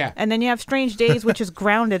 right? Yeah. And then you have Strange Days, which is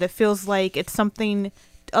grounded. It feels like it's something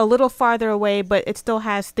a little farther away, but it still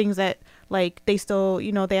has things that like they still,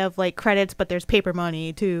 they have like credits, but there's paper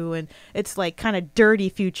money too, and it's like kind of dirty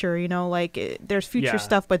future, like there's future Yeah.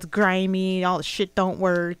 stuff, but it's grimy. All the shit don't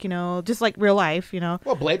work, just like real life,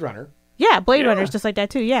 Well, Blade Runner. Yeah, Blade Yeah. Runner's just like that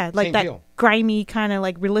too. Yeah, like Same that deal. grimy kind of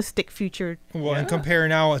like realistic future. Well, and compare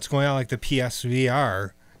now what's going on like the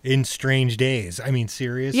PSVR in Strange Days. I mean,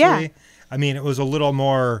 seriously? Yeah. I mean, it was a little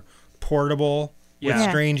more portable with Yeah.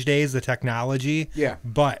 Strange Days, the technology. Yeah.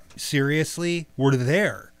 But seriously, we're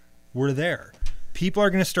there. We're there. People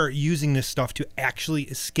are going to start using this stuff to actually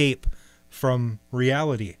escape from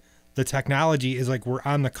reality. The technology is like we're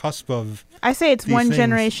on the cusp of. I say it's These one things-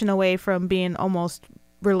 generation away from being almost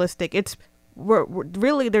realistic. We're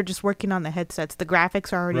really they're just working on the headsets. The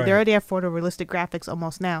graphics are already Right. they already have photorealistic graphics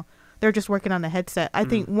almost now. They're just working on the headset. I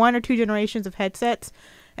think 1 or 2 generations of headsets,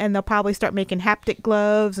 and they'll probably start making haptic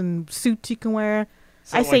gloves and suits you can wear.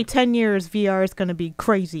 So, I say like, 10 years VR is going to be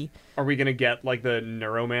crazy. are we gonna get like the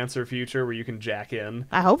Neuromancer future where you can jack in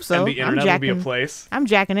I hope so. and the internet will be a place? I'm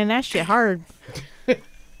jacking in that shit hard.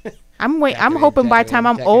 I'm Jacking in, hoping by the jacking time in,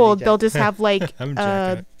 I'm jacking in, old, jacking they'll just have like I'm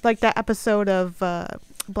jacking it. like that episode of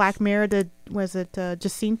Black Mirror. Was it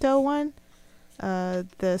Jacinto one?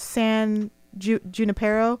 The San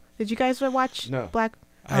Junipero. Did you guys watch No. Black?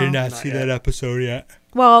 I did not Not see yet. that episode yet.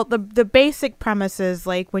 Well, the basic premise is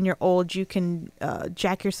like when you're old, you can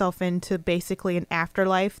jack yourself into basically an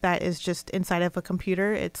afterlife that is just inside of a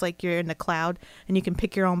computer. It's like you're in the cloud and you can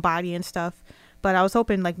pick your own body and stuff. But I was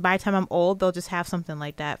hoping like by the time I'm old, they'll just have something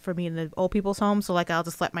like that for me in the old people's home. So like I'll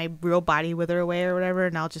just let my real body wither away or whatever,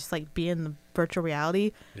 and I'll just like be in the virtual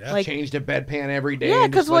reality. Yeah. Like Change the bedpan every day. yeah,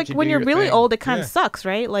 and just because let like you when do you're your really thing. old, it kind of Yeah. sucks,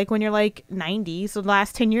 right? Like when you're like 90. So the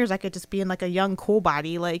last 10 years, I could just be in like a young, cool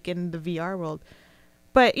body, like in the VR world.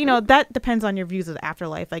 But that depends on your views of the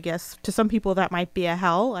afterlife, I guess. To some people, that might be a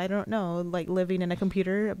hell. I don't know, like living in a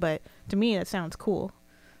computer. But to me, that sounds cool,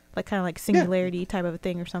 like kind of like singularity type of a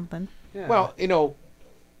thing or something. Yeah. Well,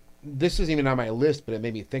 this isn't even on my list, but it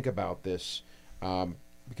made me think about this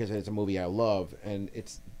because it's a movie I love, and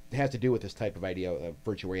it has to do with this type of idea of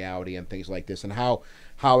virtual reality and things like this, and how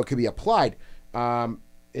it could be applied.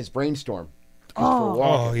 Is Brainstorm? Christopher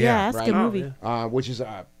Walken, Oh, Yeah, that's a good right? movie. Which is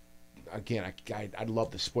again, I'd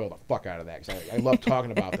love to spoil the fuck out of that because I love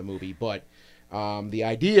talking about the movie, but the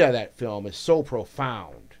idea of that film is so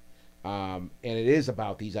profound, and it is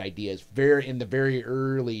about these ideas in the very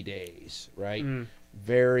early days, right?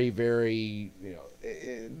 Very, very,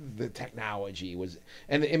 the technology was,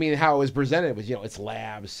 and I mean how it was presented was, it's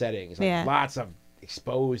lab settings, like Yeah. lots of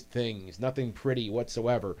exposed things, nothing pretty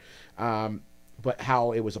whatsoever, but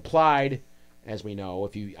how it was applied. As we know,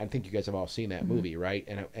 I think you guys have all seen that movie, right?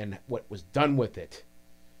 And what was done with it,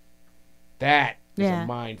 that is Yeah. a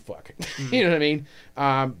mind fuck. You know what I mean?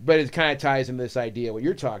 But it kind of ties into this idea, what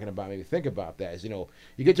you're talking about. Maybe think about that. Is you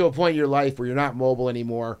get to a point in your life where you're not mobile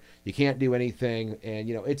anymore, you can't do anything, and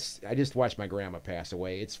I just watched my grandma pass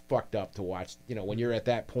away. It's fucked up to watch. When you're at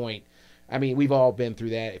that point. I mean, we've all been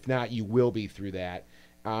through that. If not, you will be through that.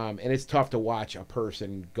 And it's tough to watch a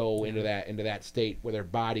person go into that state where their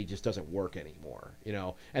body just doesn't work anymore,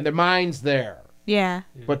 and their mind's there, Yeah,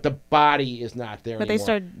 but the body is not there but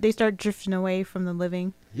anymore. they start drifting away from the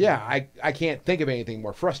living. Yeah, I can't think of anything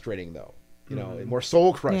more frustrating though, more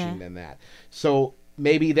soul crushing Yeah. than that. So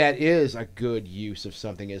maybe that is a good use of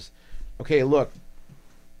something. Is okay. Look,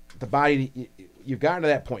 the body. You've gotten to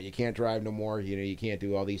that point. You can't drive no more. You can't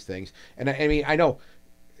do all these things. And I mean, I know.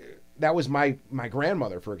 that was my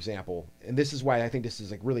grandmother, for example, and this is why I think this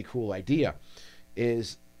is a really cool idea,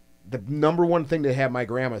 is the number one thing that had my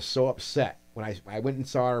grandma so upset when I went and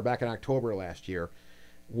saw her back in October last year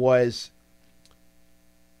was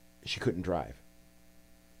she couldn't drive.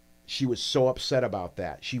 She was so upset about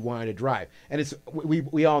that. She wanted to drive. And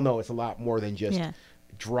we all know it's a lot more than just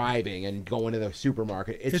driving and going to the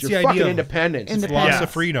supermarket. It's your fucking independence. It's loss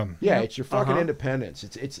of freedom. Yeah, it's your fucking independence.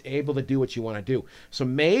 It's able to do what you want to do. So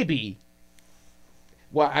maybe,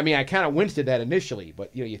 well, I mean, I kind of winced at that initially,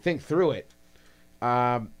 but you think through it.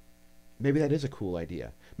 Maybe that is a cool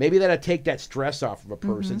idea. Maybe that'll take that stress off of a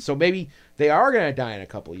person. So maybe they are going to die in a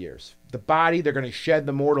couple of years. The body, they're going to shed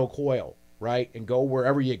the mortal coil, right, and go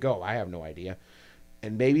wherever you go. I have no idea.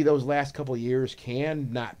 And maybe those last couple of years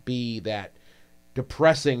can not be that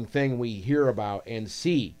depressing thing we hear about and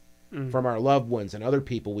see from our loved ones and other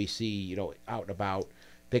people we see, out and about.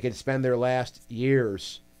 They can spend their last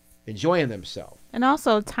years enjoying themselves. And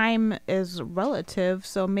also, time is relative,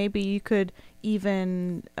 so maybe you could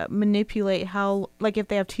even manipulate how, like, if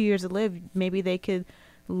they have 2 years to live, maybe they could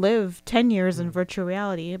live 10 years in virtual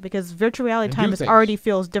reality, because virtual reality time already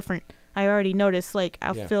feels different. I already noticed, like,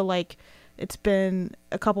 I feel like it's been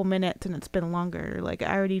a couple minutes and it's been longer. Like,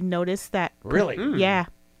 I already noticed that. Really? Yeah.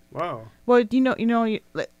 Wow. Well,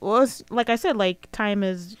 it's like I said, like, time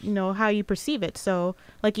is, how you perceive it. So,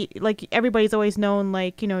 like everybody's always known,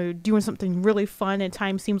 like, you're doing something really fun and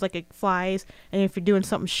time seems like it flies. And if you're doing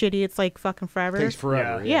something shitty, it's like fucking forever. Takes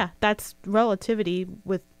forever. Yeah, that's relativity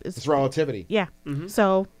It's relativity. Yeah.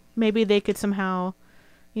 So maybe they could somehow,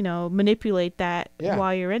 manipulate that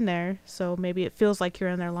while you're in there. So maybe it feels like you're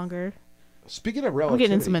in there longer. Speaking of relativity, I'm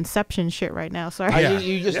getting some Inception shit right now. Sorry.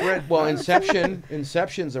 You just read. Well,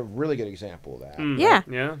 Inception's a really good example of that. Yeah.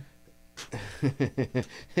 Yeah.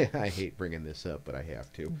 I hate bringing this up, but I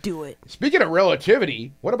have to. Do it. Speaking of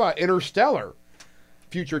relativity, what about Interstellar?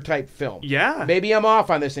 Future type film. Yeah. Maybe I'm off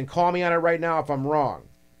on this, and call me on it right now if I'm wrong.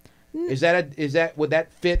 Would that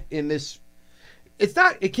fit in this? It's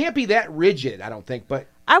not. It can't be that rigid, I don't think. But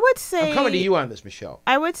I would say I'm coming to you on this, Michelle.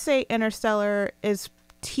 I would say Interstellar is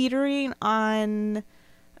teetering on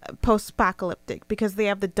post-apocalyptic, because they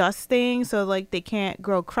have the dust thing, so like they can't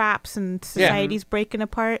grow crops and society's breaking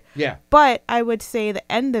apart. Yeah. But I would say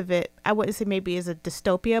the end of it, I wouldn't say maybe is a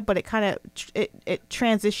dystopia, but it kind of it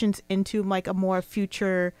transitions into like a more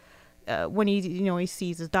future when he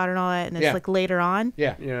sees his daughter and all that, and it's like later on.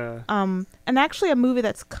 Yeah. Yeah. And actually a movie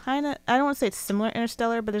that's kind of, I don't want to say it's similar to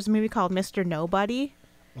Interstellar, but there's a movie called Mr. Nobody.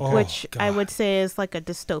 Which God. I would say is like a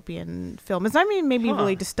dystopian film. It's not maybe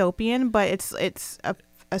really dystopian, but it's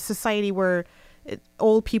a society where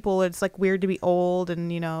old people, it's like weird to be old, and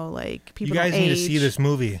like people. You guys don't need age. to see this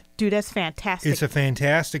movie. Dude, that's fantastic. It's a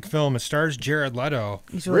fantastic film. It stars Jared Leto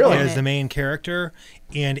He's really as the main character,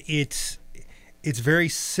 and it's very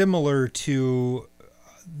similar to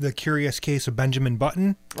The Curious Case of Benjamin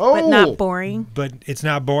Button. but not boring. But it's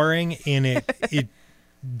not boring, and it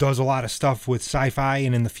does a lot of stuff with sci-fi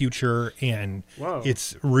and in the future, and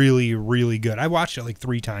it's really, really good. I watched it like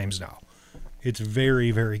 3 times now. It's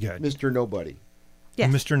very, very good. Mr. Nobody.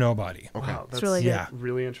 Yes. Mr. Nobody. Okay. Wow, that's really good. Yeah.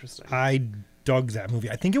 really interesting. I dug that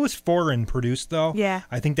movie. I think it was foreign produced, though. Yeah.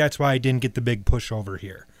 I think that's why I didn't get the big push over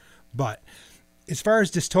here. But as far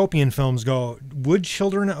as dystopian films go, would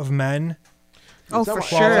Children of Men... Oh, It's for on-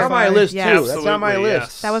 sure. That's on my list, Yes. too. That's on my Absolutely,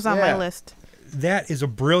 list. yes. That was on my list. That is a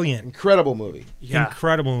brilliant, Incredible movie. Yeah.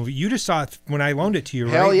 incredible movie. You just saw it when I loaned it to you,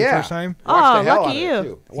 Hell right? yeah. The first time? I watched Oh, the hell lucky out of it,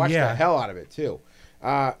 you. too. I watched Yeah. the hell out of it, too.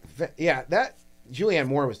 That Julianne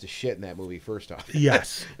Moore was the shit in that movie, first off.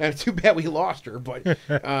 Yes. And too bad we lost her, but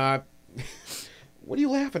what are you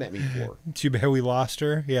laughing at me for? Too bad we lost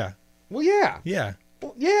her. Yeah. Well, yeah. Yeah.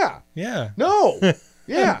 Well, yeah. Yeah. No.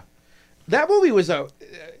 Yeah. That movie was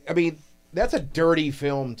that's a dirty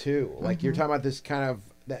film, too. Like, you're talking about this kind of,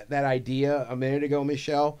 that idea a minute ago,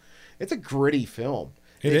 Michelle. It's a gritty film.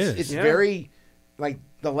 It's very, like,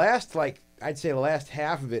 I'd say the last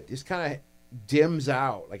half of it just kind of dims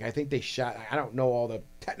out. Like, I think they shot, I don't know all the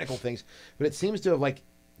technical things, but it seems to have, like,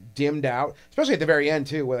 dimmed out, especially at the very end,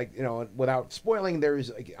 too, where, like, without spoiling, there's,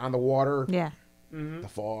 like, on the water, Yeah. the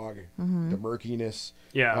fog, the murkiness.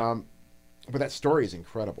 Yeah. But that story is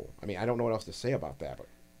incredible. I mean, I don't know what else to say about that, but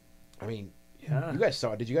I mean, Yeah. you guys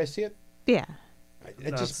saw it. Did you guys see it? Yeah.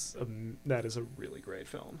 That is a really great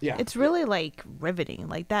film. Yeah. It's really like riveting.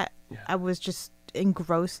 Like that, I was just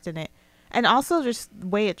engrossed in it. And also just the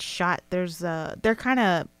way it's shot. There's they're kind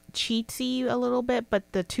of cheatsy a little bit,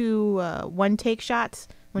 but the 2 one take shots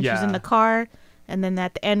when she's in Yeah. the car, and then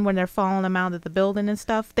at the end when they're following them out of the building and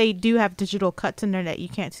stuff, they do have digital cuts in there that you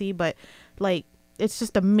can't see, but like it's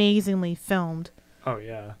just amazingly filmed. Oh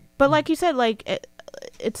yeah. But like you said, like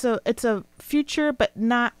it's a future, but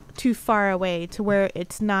not too far away to where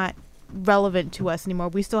it's not relevant to us anymore.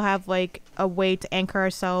 We still have like a way to anchor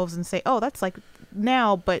ourselves and say, oh, that's like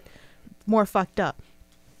now, but more fucked up.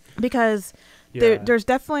 Because there's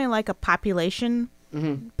definitely like a population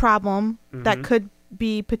problem that could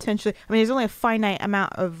be potentially. I mean, there's only a finite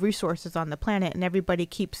amount of resources on the planet, and everybody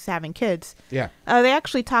keeps having kids. Yeah. They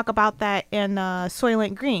actually talk about that in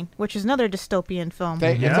Soylent Green, which is another dystopian film.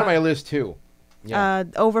 It's on my list too. Yeah.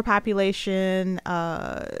 Overpopulation,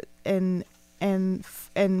 and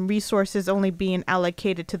resources only being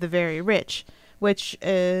allocated to the very rich, which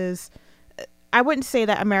is, I wouldn't say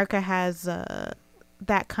that America has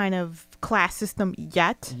that kind of class system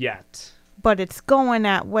yet, but it's going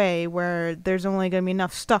that way where there's only going to be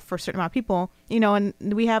enough stuff for a certain amount of people, you know. And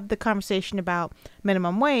we have the conversation about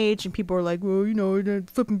minimum wage, and people are like, well, you know, the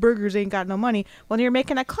flipping burgers ain't got no money. Well, you're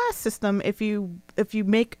making a class system if you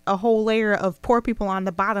make a whole layer of poor people on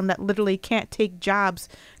the bottom that literally can't take jobs.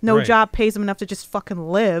 No job pays them enough to just fucking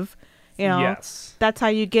live, you know. That's how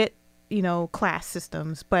you get, you know, class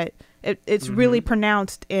systems. But it's really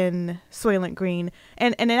pronounced in Soylent Green,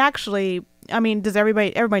 and it actually, I mean, does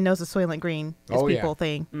everybody knows the Soylent Green is people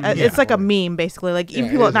thing. It's like a meme, basically. Like, even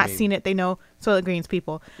people have not seen it, they know Soylent Green's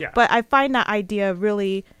people. But I find that idea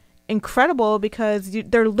really incredible because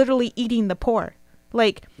they're literally eating the poor.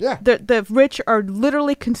 Like, the rich are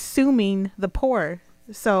literally consuming the poor.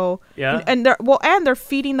 So and they're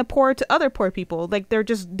feeding the poor to other poor people. Like,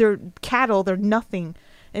 they're cattle, they're nothing.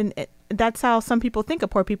 And that's how some people think of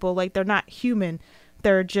poor people. Like, they're not human.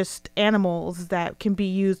 They're just animals that can be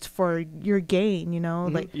used for your gain, you know?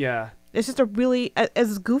 Like, it's just a really,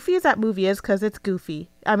 as goofy as that movie is, because it's goofy.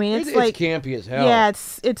 I mean, it's like campy as hell. Yeah,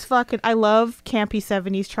 it's fucking, I love campy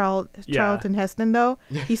 70s Charlton Heston, though.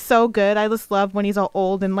 He's so good. I just love when he's all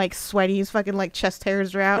old and like sweaty. His fucking like chest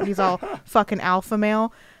hairs are out. And he's all fucking alpha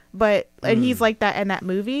male. But, and he's like that in that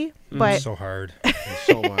movie. But so hard.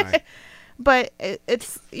 So am I. But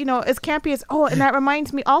it's, you know, as campy as, and that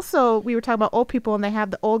reminds me also, we were talking about old people, and they have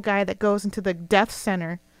the old guy that goes into the death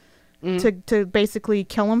center to basically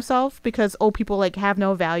kill himself because old people like have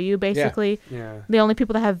no value, basically. The only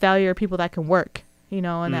people that have value are people that can work, you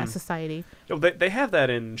know, in that society. Oh, they have that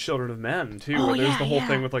in Children of Men too, where there's the whole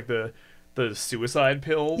thing with like the suicide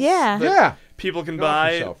pills that people can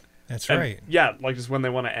buy. Yourself. That's right. Like just when they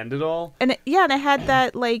want to end it all. And and it had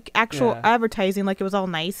that like actual advertising, like it was all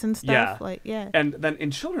nice and stuff. And then in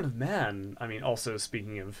Children of Men, I mean, also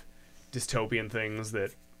speaking of dystopian things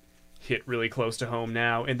that hit really close to home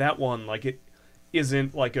now, in that one, like, it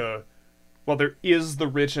isn't like there is the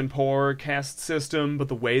rich and poor caste system, but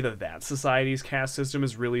the way that society's caste system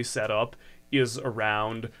is really set up is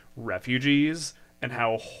around refugees and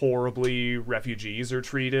how horribly refugees are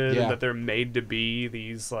treated, and that they're made to be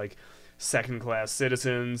these, like, second-class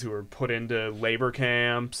citizens who are put into labor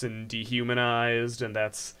camps and dehumanized, and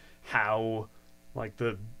that's how, like,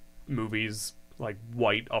 the movie's, like,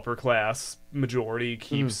 white upper-class majority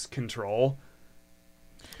keeps control.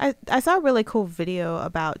 I saw a really cool video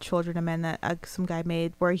about Children of Men that some guy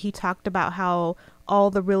made where he talked about how all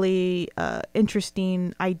the really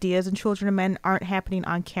interesting ideas in Children of Men aren't happening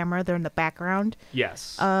on camera. They're in the background.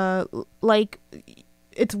 Yes. Like,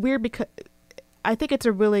 it's weird because I think it's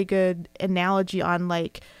a really good analogy on,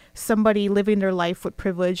 like, somebody living their life with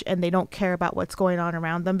privilege and they don't care about what's going on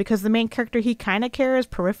around them, because the main character, he kind of cares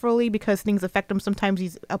peripherally because things affect him. Sometimes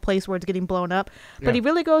he's a place where it's getting blown up, but he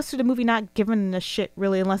really goes through the movie not giving a shit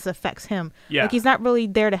really unless it affects him. Like, he's not really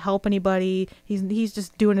there to help anybody. He's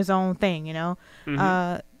just doing his own thing, you know.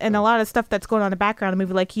 And a lot of stuff that's going on in the background of the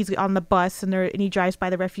movie, like he's on the bus and he drives by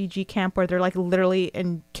the refugee camp where they're like literally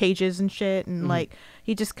in cages and shit, and like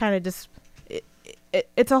he just kind of just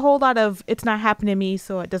it's a whole lot of it's not happening to me,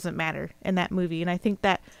 so it doesn't matter in that movie. And I think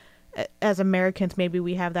that as Americans, maybe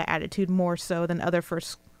we have that attitude more so than other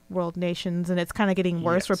first world nations, and it's kind of getting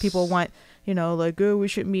worse where people want, you know, like, oh, we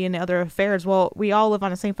shouldn't be in other affairs. Well, we all live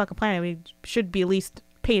on the same fucking planet. We should be at least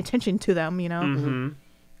paying attention to them, you know.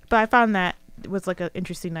 But I found that it was like an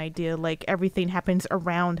interesting idea, like everything happens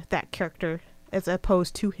around that character as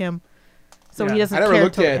opposed to him, so he doesn't care. I never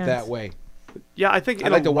looked at it that way. Yeah, I think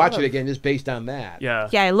I'd like to watch it again just based on that. Yeah,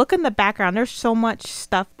 I look in the background. There's so much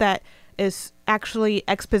stuff that is actually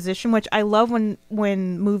exposition, which I love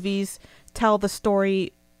when movies tell the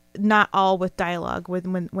story not all with dialogue,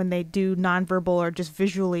 when they do nonverbal or just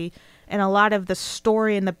visually. And a lot of the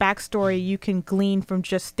story and the backstory you can glean from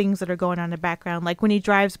just things that are going on in the background. Like when he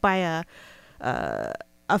drives by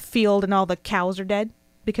a field and all the cows are dead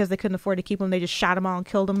because they couldn't afford to keep them. They just shot them all and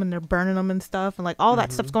killed them, and they're burning them and stuff. And like all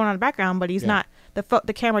that stuff's going on in the background, but he's not.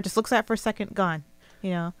 The camera just looks at it for a second, gone.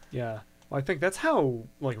 You know. Yeah. Well, I think that's how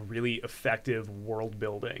like really effective world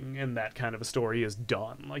building in that kind of a story is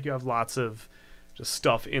done. Like you have lots of just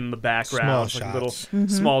stuff in the background, Small like little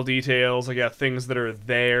shots. small details, like things that are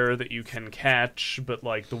there that you can catch, but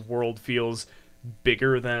like the world feels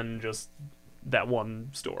bigger than just that one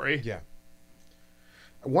story. Yeah.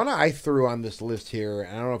 One I threw on this list here,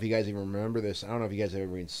 and I don't know if you guys even remember this. I don't know if you guys have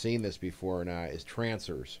ever even seen this before or not. Is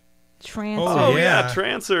Trancers, Trans. Oh yeah. yeah,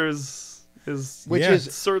 Trancers is which Yeah.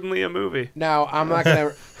 is certainly a movie. now I'm not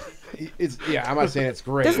gonna. It's I'm not saying it's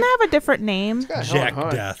great. Doesn't it have a different name? Got Jack Helen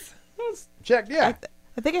Hunt. Death. Jack, yeah.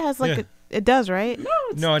 I think it has like Yeah. it does, right?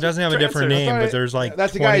 No, it doesn't have a different Trancers. name, I thought but there's like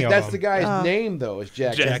that's the 20 guy. of That's them. the guy's Oh. name though. Is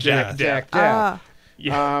Jack Jack Death. Death. Ah,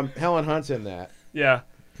 Yeah. Helen Hunt's in that. Yeah.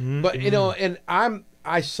 But you know, and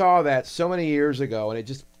I saw that so many years ago, and it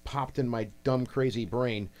just popped in my dumb, crazy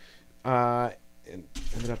brain, and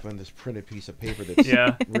ended up on this printed piece of paper that's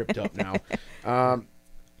Yeah. ripped up now.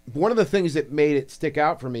 One of the things that made it stick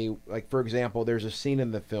out for me, like for example, there's a scene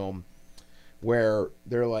in the film where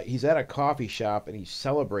they're like, he's at a coffee shop and he's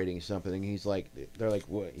celebrating something, and they're like,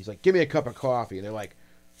 what? He's like, give me a cup of coffee, and they're like,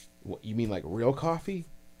 what? You mean like real coffee?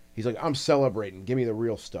 He's like, I'm celebrating. Give me the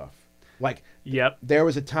real stuff. Like, Yep. there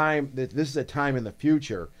was a time that this is a time in the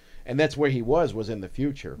future, and that's where he was in the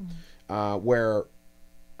future, where,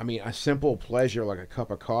 I mean, a simple pleasure like a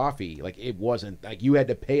cup of coffee, like it wasn't like you had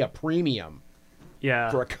to pay a premium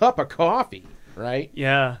Yeah. for a cup of coffee, right?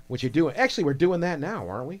 Yeah. What you're doing? Actually, we're doing that now,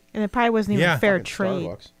 aren't we? and it probably wasn't even Yeah. fair Fucking trade.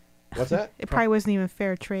 Starbucks. What's that? It probably wasn't even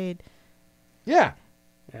fair trade. Yeah.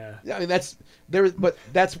 Yeah. I mean, but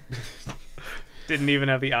that's Didn't even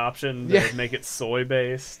have the option to Yeah. make it soy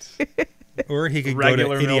based. Or he could go to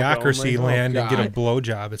Regular milk Idiocracy only. Land and get a God.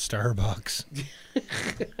 blowjob at Starbucks.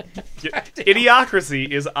 Idiocracy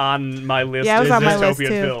is on my list Yeah, it was of on my list, dystopian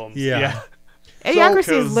too. films. Yeah. Idiocracy is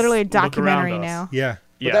 'cause literally a look around documentary us. now. Yeah.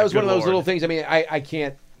 But that was one of those little things. I mean, I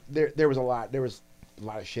can't. There was a lot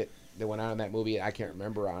of shit that went on in that movie. I can't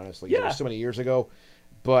remember honestly. It Yeah. was so many years ago,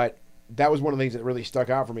 but that was one of the things that really stuck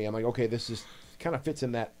out for me. I'm like, okay, this is kind of fits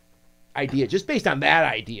in that idea, just based on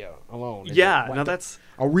that idea alone. It's Yeah, like, what no, the- that's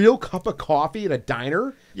a real cup of coffee at a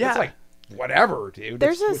diner. Yeah. It's like whatever, dude.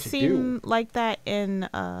 There's That's a what you scene do. like that in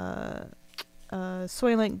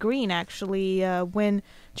Soylent Green, actually, when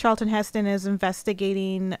Charlton Heston is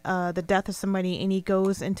investigating the death of somebody, and he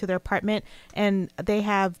goes into their apartment, and they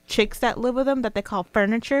have chicks that live with them that they call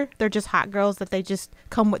furniture. They're just hot girls that they just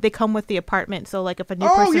come with. They come with the apartment. So like if a new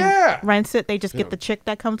Oh, person yeah. rents it, they just Yeah. get the chick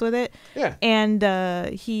that comes with it. Yeah. And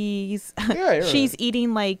he's Yeah, you're she's right.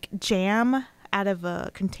 eating like jam out of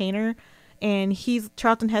a container, and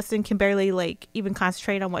Charlton Heston can barely like even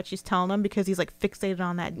concentrate on what she's telling him because he's like fixated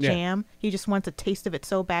on that Yeah. jam. He just wants a taste of it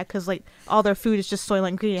so bad because like all their food is just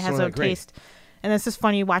Soylent Green. It has no Soylent Green. taste, and it's just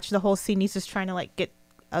funny watching the whole scene. He's just trying to like get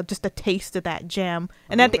just a taste of that jam,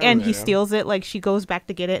 and at the remember end that, he yeah. steals it. Like she goes back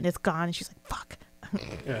to get it and it's gone, and she's like, "Fuck."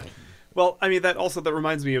 yeah. Well, I mean that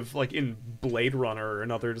reminds me of like in Blade Runner,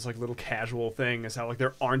 another just like little casual thing is how like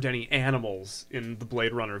there aren't any animals in the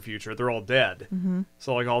Blade Runner future. They're all dead. Mm-hmm.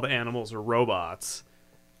 So like all the animals are robots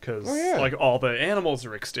because Oh, yeah. like all the animals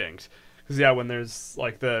are extinct. Because yeah, when there's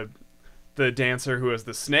like the dancer who has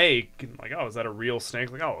the snake, and like, oh, is that a real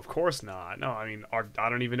snake? Like, oh, of course not. No, I mean, I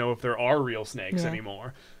don't even know if there are real snakes Yeah.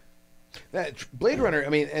 anymore. That Blade Runner, I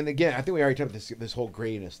mean, and again, I think we already talked about this whole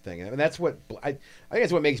grayness thing. I mean, that's what I think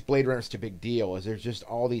that's what makes Blade Runner such a big deal. Is there's just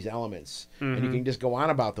all these elements, and you can just go on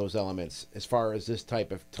about those elements as far as this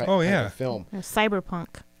type of type of film. Cyberpunk.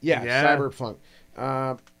 Yeah, Yeah. cyberpunk.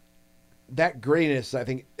 That grayness, I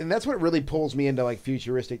think, and that's what really pulls me into like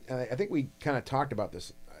futuristic. I think we kind of talked about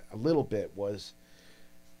this a little bit. Was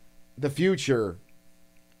the future.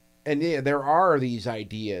 And yeah, there are these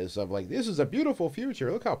ideas of like, this is a beautiful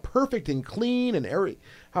future. Look how perfect and clean and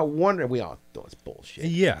how wonderful. We all know it's bullshit.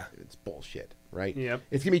 Yeah. It's bullshit, right? Yep.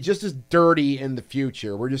 It's gonna be just as dirty in the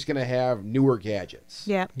future. We're just gonna have newer gadgets.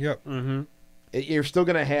 Yeah. Yep. Mm-hmm. You're still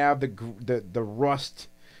gonna have the rust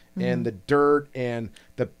and the dirt and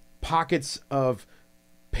the pockets of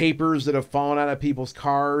papers that have fallen out of people's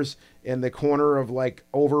cars in the corner of like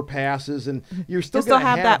overpasses, and you're still You'll still gonna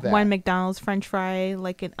have that that one McDonald's French fry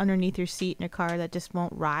like underneath your seat in your car that just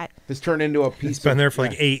won't rot. It's turned into a piece. It's been of, there for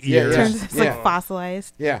like 8 Yeah, years. yeah. It's like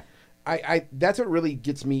fossilized. Yeah, I that's what really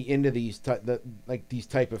gets me into these these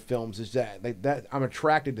type of films is that I'm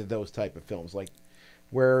attracted to those type of films like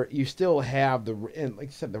where you still have and like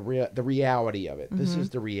I said the reality of it. This is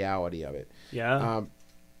the reality of it. Yeah.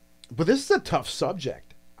 But this is a tough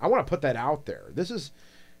subject. I want to put that out there. This is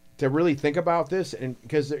to really think about this, and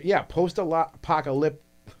because post-apocalyptic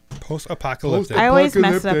Post-apocalyptic. I always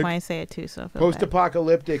mess it up Post-apocalyptic. when I say it too. So I feel bad.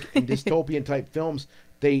 Post-apocalyptic and dystopian type films,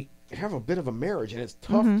 they have a bit of a marriage, and it's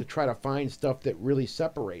tough to try to find stuff that really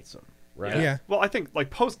separates them, right? Yeah. Well, I think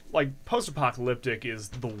post-apocalyptic is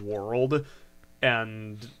the world,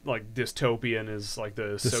 and like dystopian is like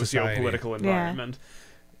the socio-political society. Yeah. environment.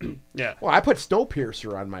 Yeah. Well, I put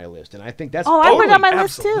Snowpiercer on my list, and I think that's Oh, I put it on my Totally,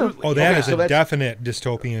 list too. absolutely. Oh, that Okay, is so a that's- definite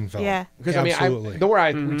dystopian film. Yeah. because Absolutely. the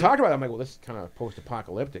way we talked about it, I'm like, well, this is kind of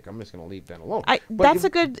post-apocalyptic. I'm just going to leave that alone. That's a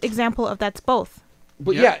good example of that's both.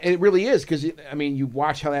 But Yeah. yeah, it really is because I mean, you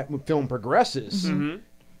watch how that film progresses, Mm-hmm.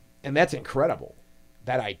 and that's incredible.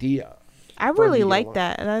 That idea. I For really me to like watch.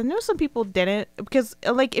 that, and I know some people didn't because,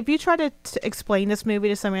 like, if you try to explain this movie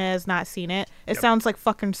to someone that has not seen it, it sounds like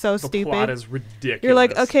fucking so The stupid. plot is ridiculous. You're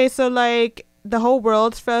like, okay, so like the whole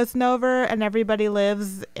world's frozen over, and everybody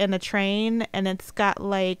lives in a train, and it's got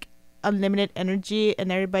like unlimited energy,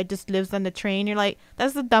 and everybody just lives on the train. You're like,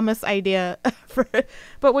 that's the dumbest idea for.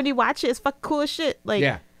 But when you watch it, it's fucking cool as shit. Like,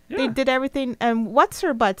 Yeah. they did everything, and what's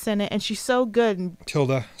her butt's in it, and she's so good. And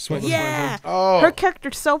Tilda Swinton. yeah, Oh. her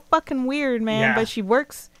character's so fucking weird, man. Yeah. But she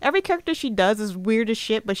works. Every character she does is weird as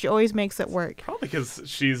shit, but she always makes it work. Probably because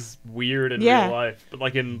she's weird in Yeah. real life, but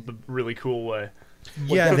like in the really cool way.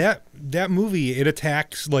 Yeah, that movie, it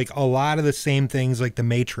attacks like a lot of the same things like The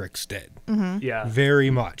Matrix did. Yeah. Very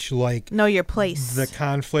much. Like Know your place. the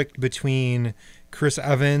conflict between Chris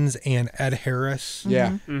Evans and Ed Harris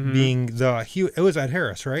Yeah. being it was Ed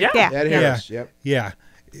Harris, right? Yeah. yeah, Ed yeah. Harris. Yep. Yeah.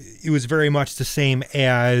 It was very much the same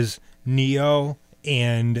as Neo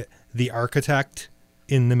and the architect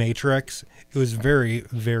in The Matrix. It was very,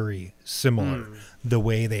 very similar the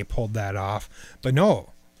way they pulled that off. But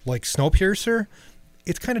no, like Snowpiercer,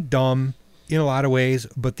 it's kind of dumb in a lot of ways,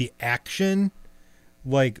 but the action,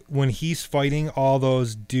 like when he's fighting all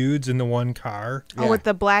those dudes in the one car, Oh, with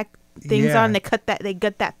the black things Yeah. on, they gut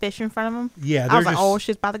that fish in front of them. yeah, I was like, just- oh,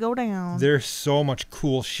 shit's about to go down. there's so much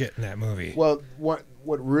cool shit in that movie. Well, what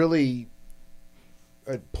really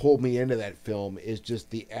pulled me into that film is just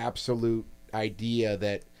the absolute idea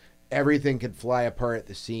that everything could fly apart at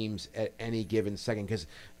the seams at any given second, because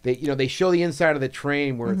they show the inside of the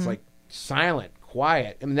train where it's like silent,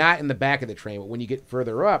 quiet, and not in the back of the train, but when you get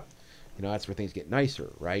further up, that's where things get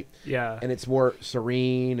nicer, right? Yeah. And it's more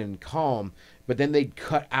serene and calm. But then they'd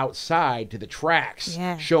cut outside to the tracks,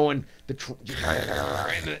 Yeah. showing the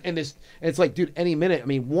and it's like, dude, any minute. I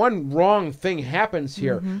mean, one wrong thing happens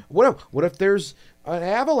here. What if there's an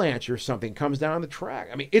avalanche or something comes down the track?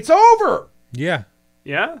 I mean, it's over. Yeah.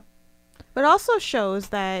 Yeah. But also shows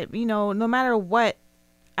that, no matter what,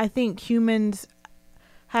 I think humans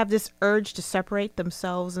have this urge to separate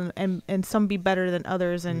themselves and some be better than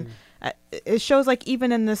others. And it shows like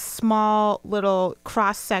even in this small little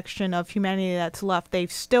cross section of humanity that's left,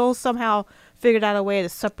 they've still somehow figured out a way to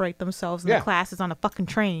separate themselves in Yeah. the classes on a fucking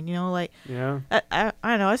train, like Yeah. I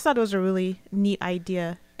don't know. I just thought it was a really neat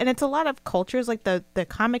idea. And it's a lot of cultures. Like the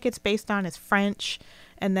comic it's based on is French.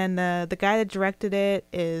 And then the guy that directed it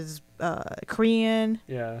is Korean.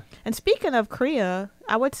 Yeah. And speaking of Korea,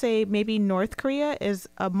 I would say maybe North Korea is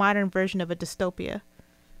a modern version of a dystopia.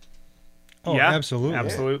 Oh, yeah. absolutely.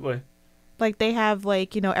 Absolutely. Like they have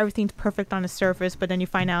everything's perfect on the surface, but then you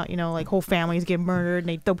find out, like whole families get murdered and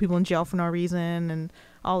they throw people in jail for no reason and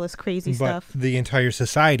all this crazy But stuff. the entire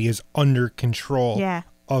society is under control Yeah.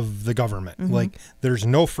 of the government. Like there's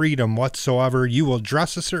no freedom whatsoever. You will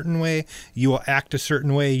dress a certain way, you will act a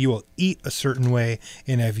certain way, you will eat a certain way,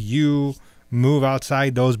 and if you move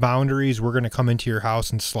outside those boundaries, we're going to come into your house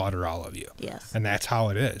and slaughter all of you. Yes. And that's how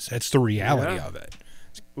it is. That's the reality Yeah. of it.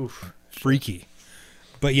 Oof. Freaky.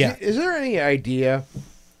 But yeah, Is there any idea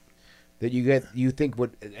that you think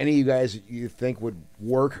would any of you guys would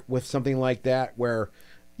work with something like that, where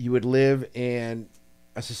you would live in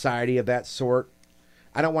a society of that sort?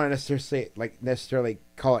 I don't want to necessarily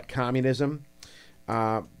call it communism,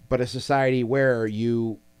 but a society where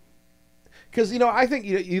because I think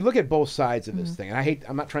you look at both sides of this thing, and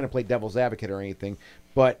I'm not trying to play devil's advocate or anything,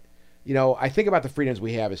 but I think about the freedoms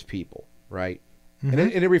we have as people, right? And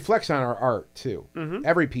it reflects on our art too,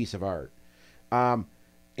 every piece of art. And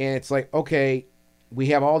it's like, okay, we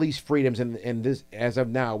have all these freedoms, and this, as of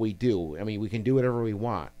now, we do. I mean, we can do whatever we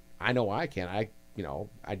want. I know I can. I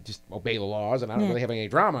just obey the laws, and I don't really have any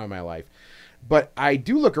drama in my life. But I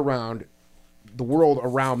do look around the world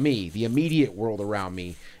around me, the immediate world around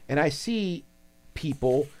me, and I see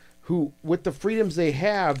people who, with the freedoms they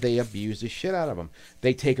have, they abuse the shit out of them.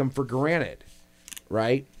 They take them for granted,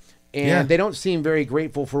 right? and Yeah. they don't seem very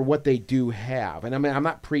grateful for what they do have. And I mean, I'm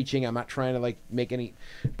not preaching. I'm not trying to like make any,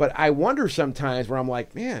 but I wonder sometimes where I'm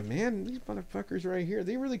like, man, these motherfuckers right here,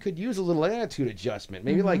 they really could use a little attitude adjustment.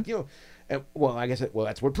 Maybe like, well, I guess,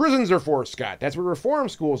 that's what prisons are for, Scott. That's what reform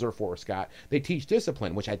schools are for, Scott. They teach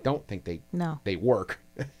discipline, which I don't think they work.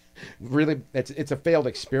 Really, it's a failed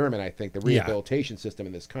experiment, I think, the rehabilitation system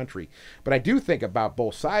in this country. But I do think about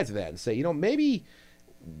both sides of that and say, maybe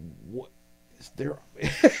there.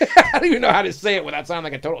 I don't even know how to say it without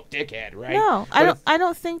sounding like a total dickhead, right? No, But I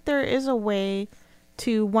don't think there is a way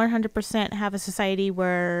to 100% have a society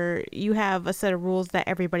where you have a set of rules that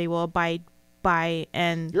everybody will abide by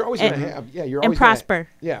and you're always going to have, you're and always prosper.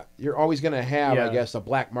 You're always going to have, Yeah. I guess, a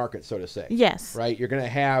black market, so to say. Yes. Right? You're going to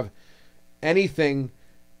have anything.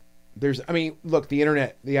 Look, the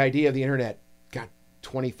internet, the idea of the internet got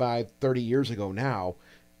 25, 30 years ago now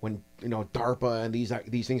when, DARPA and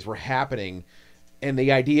these things were happening. And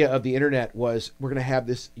the idea of the internet was we're going to have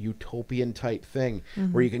this utopian type thing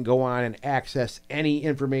where you can go on and access any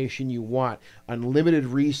information you want, unlimited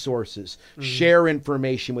resources, share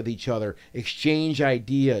information with each other, exchange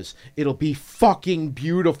ideas. It'll be fucking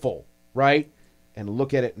beautiful, right? And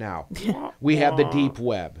look at it now. We have the deep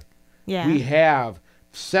web. Yeah. We have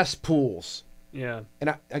cesspools. Yeah.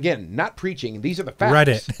 And again, not preaching. These are the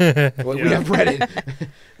facts. Reddit. We have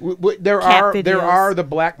Reddit. There Cat are videos. the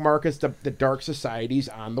black markets, the dark societies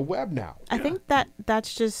on the web now. I think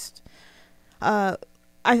that's just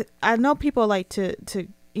I know people like to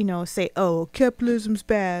say, oh, capitalism's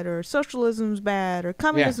bad or socialism's bad or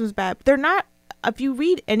communism's bad. They're not. If you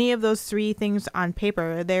read any of those three things on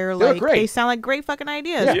paper, they're like great. they sound like great fucking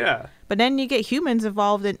ideas. Yeah. But then you get humans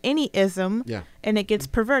involved in any ism, and it gets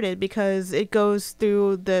perverted because it goes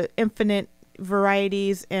through the infinite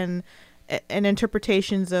varieties and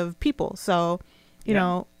interpretations of people. So, you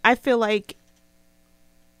know, I feel like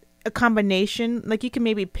a combination, like you can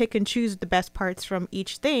maybe pick and choose the best parts from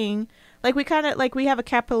each thing. Like we have a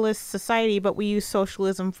capitalist society, but we use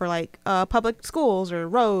socialism for like public schools or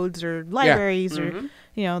roads or libraries or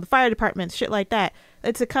the fire departments, shit like that.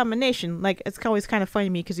 It's a combination. Like it's always kind of funny to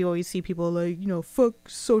me because you always see people like fuck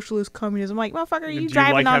socialist communism. I'm like, motherfucker, are you Do driving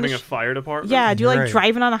you like on having the a fire department? yeah? Do you like Right.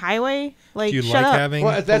 driving on a highway? Like Do you shut like up. having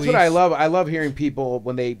Well, that's what police? I love. I love hearing people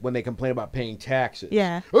when they complain about paying taxes.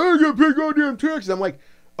 Yeah. Oh, you gotta pay goddamn taxes. I'm like,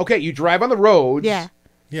 okay, you drive on the roads. Yeah.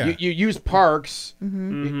 Yeah. You use parks.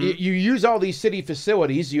 You use all these city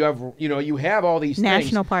facilities. You have all these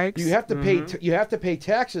National things. parks. You have to pay. You have to pay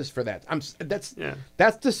taxes for that. That's Yeah.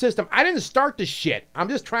 the system. I didn't start the shit. I'm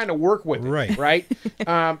just trying to work with it. Right. Right.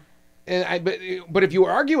 But if you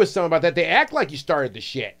argue with someone about that, they act like you started the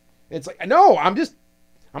shit. It's like, no,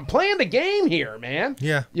 I'm playing the game here, man.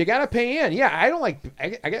 Yeah. You gotta pay in. Yeah, I don't like.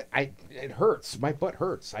 It hurts. My butt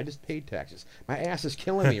hurts. I just paid taxes. My ass is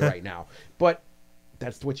killing me right now. But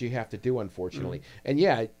that's what you have to do, unfortunately. And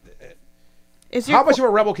yeah, how much of a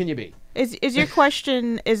rebel can you be? Is your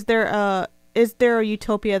question? Is there a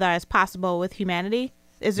utopia that is possible with humanity?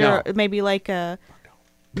 Is there maybe like a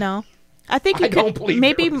no? I think you I don't could believe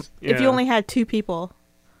maybe there is. if you Yeah. only had two people.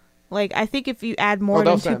 Like I think if you add more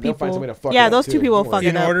they'll than two find- they'll find people, some way to fuck it yeah, up, those too. two people will Don't fuck worry. it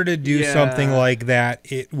In up. order to do Yeah. something like that,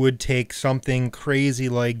 it would take something crazy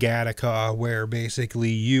like Gattaca, where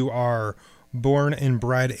basically you are born and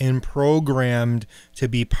bred and programmed to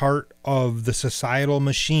be part of the societal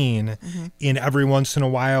machine. And every once in a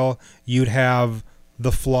while, you'd have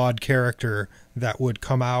the flawed character that would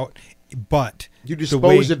come out, but You the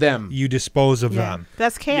dispose way of them. You dispose of Yeah. them.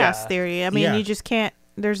 That's chaos Yeah. theory. I mean, Yeah. you just can't.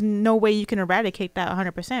 There's no way you can eradicate that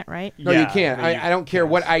 100%, right? No, you can't. I don't care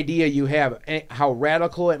what idea you have, how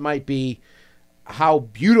radical it might be, how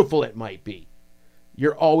beautiful it might be.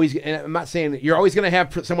 You're always, and I'm not saying that you're always going to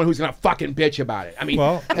have someone who's going to fucking bitch about it. I mean,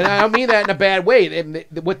 Well- and I don't mean that in a bad way.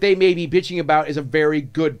 What they may be bitching about is a very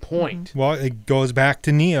good point. Well, it goes back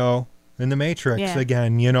to Neo in the Matrix Yeah.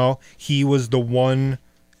 again. He was the one,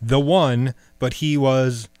 but he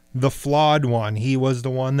was the flawed one. He was the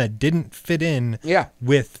one that didn't fit in Yeah.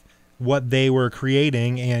 with what they were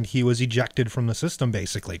creating, and he was ejected from the system,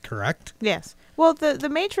 basically. Correct? Yes. Well, the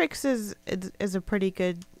Matrix is a pretty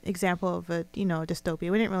good example of a dystopia.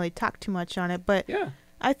 We didn't really talk too much on it, but Yeah.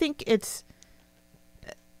 I think it's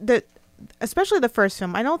especially the first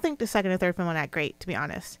film. I don't think the second and third film are that great, to be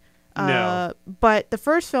honest. No. But the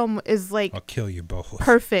first film is like I'll kill you both.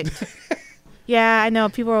 perfect. Yeah, I know.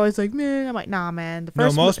 People are always like, man. I'm like, nah, man. The No,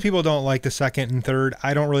 first most people don't like the second and third.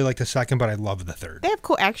 I don't really like the second, but I love the third. they have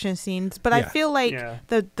cool action scenes, but I Yeah. feel like Yeah.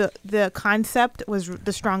 the concept was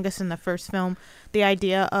the strongest in the first film. The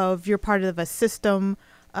idea of you're part of a system.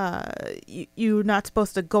 You're not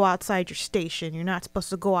supposed to go outside your station. You're not supposed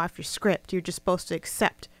to go off your script. You're just supposed to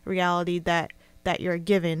accept reality that you're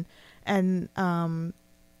given, and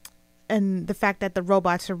the fact that the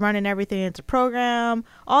robots are running everything, it's a program,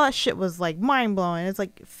 all that shit was like mind blowing. It's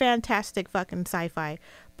like fantastic fucking sci-fi.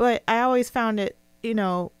 But I always found it,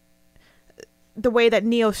 the way that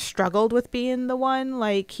Neo struggled with being the one,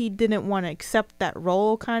 like he didn't want to accept that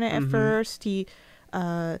role kind of at first. He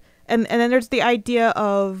and then there's the idea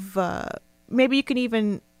of maybe you can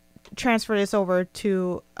even transfer this over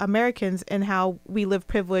to Americans and how we live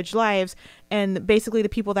privileged lives, and basically the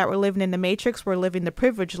people that were living in the Matrix were living the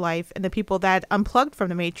privileged life, and the people that unplugged from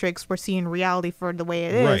the Matrix were seeing reality for the way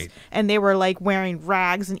it is, Right. and they were like wearing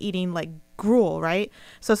rags and eating like gruel, right?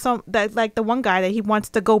 So like the one guy that he wants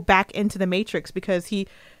to go back into the Matrix because he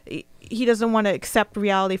doesn't want to accept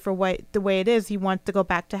reality for the way it is. He wants to go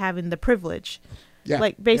back to having the privilege. Yeah.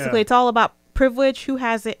 Like basically Yeah. it's all about privilege, who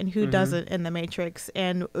has it and who doesn't in the Matrix,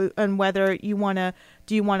 and whether do you want to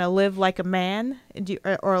live like a man,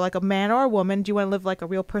 or like a man or a woman? Do you want to live like a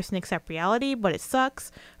real person, accept reality but it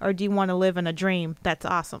sucks, or do you want to live in a dream that's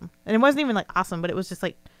awesome? And it wasn't even like awesome, but it was just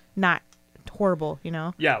like not horrible,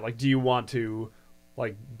 Yeah, like, do you want to,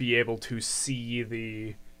 like, be able to see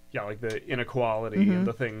the inequality and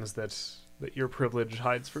the things that your privilege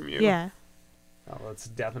hides from you? Yeah. Oh, that's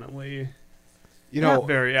definitely Very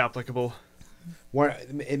very applicable.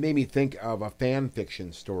 it made me think of a fan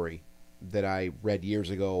fiction story that I read years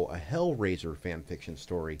ago, a Hellraiser fan fiction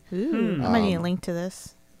story. Ooh, I'm gonna need a link to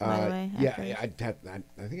this, by the way. Yeah, after.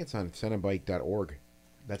 I think it's on Cenobite.org.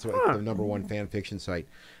 That's what the number one fan fiction site.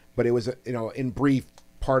 But it was, in brief,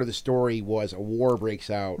 part of the story was a war breaks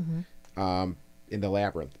out in the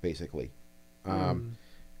labyrinth, basically,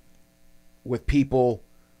 with people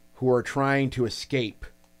who are trying to escape.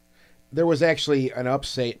 There was actually an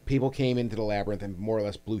upset. People came into the labyrinth and more or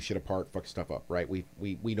less blew shit apart, fucked stuff up, right? We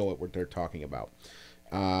know what they're talking about.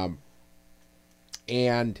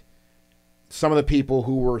 And some of the people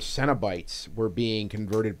who were Cenobites were being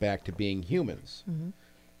converted back to being humans.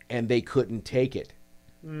 And they couldn't take it.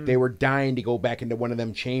 They were dying to go back into one of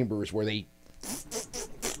them chambers where they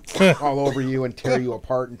all over you and tear you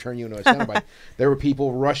apart and turn you into a Cenobite. There were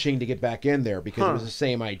people rushing to get back in there because it was the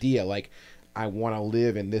same idea. Like, I want to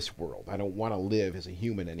live in this world. I don't want to live as a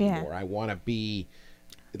human anymore. Yeah. I want to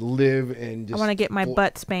live and just. I want to get my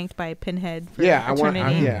butt spanked by a pinhead for Yeah, I want.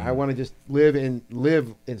 eternity. I want to just live in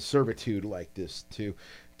servitude like this to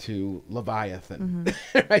Leviathan.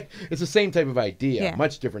 Right? It's the same type of idea, Yeah.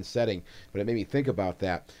 much different setting, but it made me think about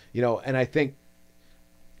that. And I think,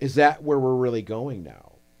 is that where we're really going now?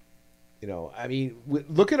 I mean,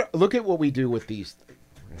 look at what we do with these.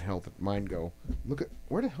 Where the hell did mine go?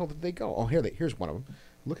 Where the hell did they go? Oh, here's one of them.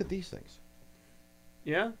 Look at these things.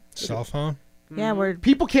 Yeah? Cell phone. Yeah, we're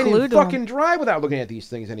People can't even glued to 'em. fucking drive without looking at these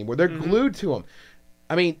things anymore. They're glued to them.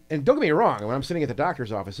 I mean, and don't get me wrong. When I'm sitting at the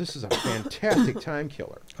doctor's office, this is a fantastic time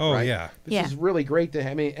killer. Oh, right? yeah. This Yeah. is really great to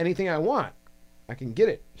have. I mean, anything I want, I can get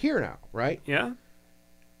it here now, right? Yeah?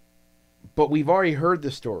 But we've already heard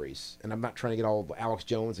the stories, and I'm not trying to get all Alex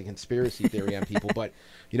Jones and conspiracy theory on people, but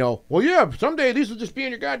well, yeah, someday these will just be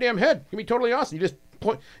in your goddamn head. It can be totally awesome. You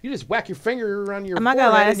just whack your finger around your. I'm not gonna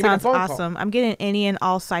lie, that forehead and you make a sounds phone call. awesome. I'm getting any and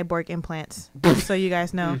all cyborg implants, just so you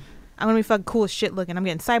guys know. I'm gonna be fucking cool as shit looking. I'm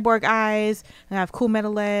getting cyborg eyes, and I have cool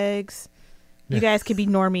metal legs. You guys could be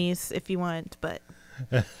normies if you want, but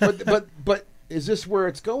But is this where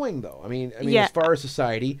it's going though? I mean, Yeah. as far as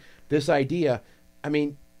society, this idea. I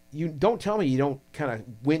mean, you don't tell me you don't kind of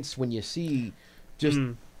wince when you see just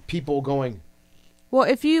people going. well,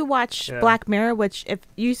 if you watch Yeah. Black Mirror, which if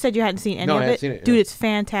you said you hadn't seen any No, I of haven't it, seen it, dude, yeah. it's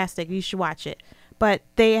fantastic. You should watch it. But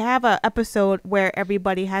they have a episode where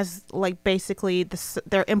everybody has like basically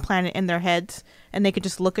they're implanted in their heads, and they can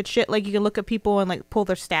just look at shit. Like you can look at people and like pull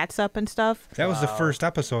their stats up and stuff. That was the first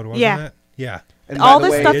episode, wasn't Yeah. it? Yeah. And All by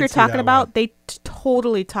the this way, stuff I you're did see talking that about, one. they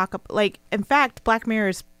totally talk up. Like, in fact, Black Mirror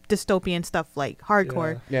is dystopian stuff, like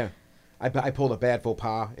hardcore. Yeah, I pulled a bad faux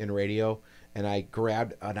pas in radio, and I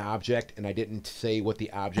grabbed an object, and I didn't say what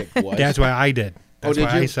the object was. That's why I did. That's did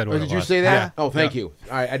why you? I said what did it you was. say that? Yeah. Oh, thank you.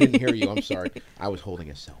 I didn't hear you. I'm sorry. I was holding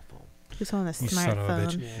a cell phone. Who's on a You son of a smartphone?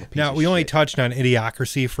 bitch. Piece Now, of we only shit. touched on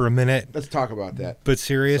Idiocracy for a minute, Let's talk about that. but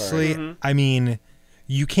seriously, I mean,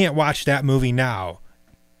 you can't watch that movie now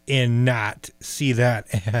and not see that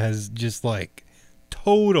as just like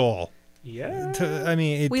total. Yeah? I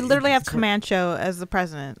mean, We literally have it's- Comancho as the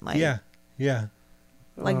president. Like, Yeah, yeah.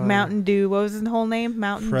 like Mountain Dew. What was his whole name?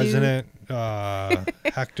 Mountain President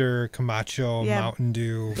Hector Camacho, Yeah. Mountain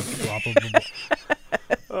Dew, blah, blah, blah,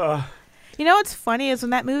 blah. Dew. You know what's funny is when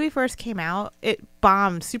that movie first came out, it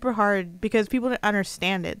bombed super hard because people didn't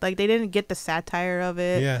understand it. Like they didn't get the satire of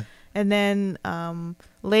it. Yeah. And then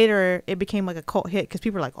later it became like a cult hit because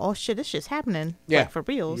people were like, "Oh shit, this shit's happening!" Yeah. like, for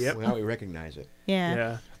reals. Yep. Well, now we recognize it. Yeah.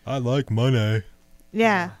 Yeah. I like money.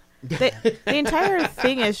 Yeah. The entire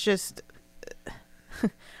thing is just.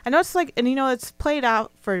 I know it's like, and it's played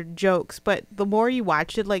out for jokes, but the more you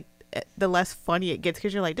watch it, like, the less funny it gets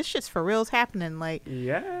because you're like, this shit's for real, it's happening. Like,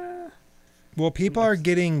 Yeah. Well, people are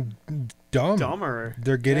getting dumb. Dumber.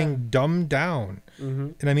 They're getting dumbed down. Mm-hmm.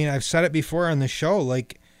 And I mean, I've said it before on the show,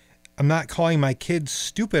 like, I'm not calling my kids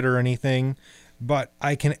stupid or anything, but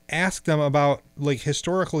I can ask them about, like,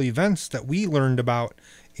 historical events that we learned about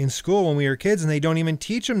in school when we were kids, and they don't even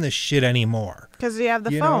teach them this shit anymore. because you have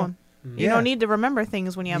the You know? phone. You Yeah. don't need to remember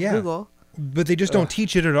things when you have Yeah. Google. But they just don't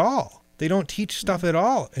teach it at all. They don't teach stuff at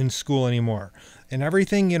all in school anymore. And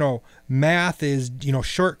everything, math is,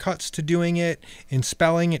 shortcuts to doing it. In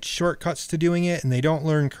spelling, it's shortcuts to doing it. And they don't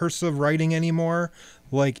learn cursive writing anymore.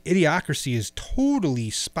 Like, Idiocracy is totally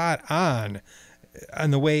spot on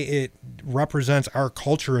the way it represents our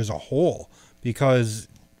culture as a whole. Because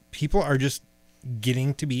people are just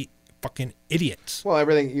getting to be fucking idiots. Well,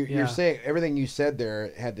 everything Yeah. you're saying, everything you said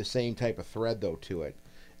there had the same type of thread though to it.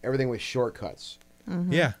 Everything was shortcuts,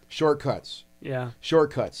 Yeah. shortcuts, Yeah.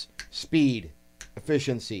 shortcuts, speed,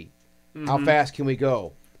 efficiency. Mm-hmm. How fast can we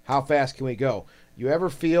go? How fast can we go? You ever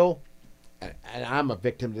feel? And I'm a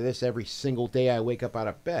victim to this every single day I wake up out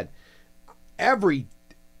of bed. I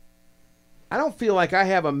don't feel like I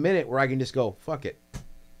have a minute where I can just go, fuck it.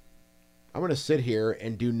 I'm going to sit here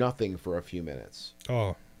and do nothing for a few minutes.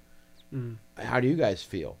 Oh. How do you guys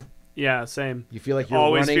feel? Yeah. Same. You feel like you're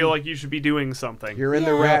Always running, feel like you should be doing something. you're in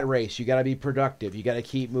the Yeah. rat race. You got to be productive. You got to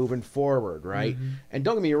keep moving forward, right? And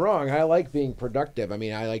don't get me wrong, I like being productive. I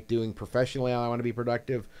mean, I like doing professionally. I want to be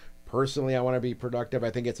productive. Personally, I want to be productive.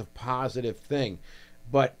 I think it's a positive thing.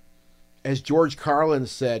 But as George Carlin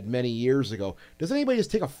said many years ago, does anybody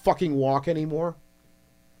just take a fucking walk anymore?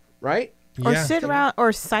 Right? Or Yeah. sit around,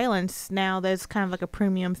 or silence now. That's kind of like a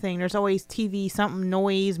premium thing. There's always TV, something,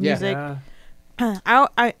 noise, Yeah. music. Yeah.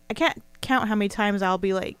 I can't count how many times I'll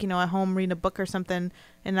be like, at home reading a book or something,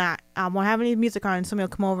 and I won't have any music on, and somebody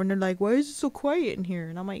will come over and they're like, "Why is it so quiet in here?"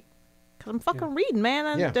 And I'm like, "Cause I'm fucking reading, man.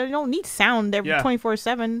 I Yeah. don't need sound every Yeah.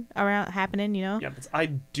 24/7 around happening, Yeah, but I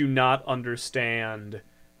do not understand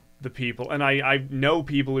the people, and I know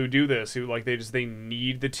people who do this, who like they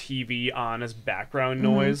need the TV on as background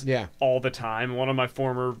noise Yeah. all the time. One of my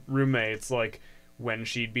former roommates, like, when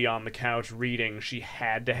she'd be on the couch reading, she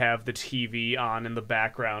had to have the TV on in the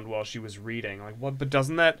background while she was reading. Like, what? But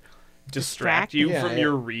doesn't that distract you Yeah, from yeah.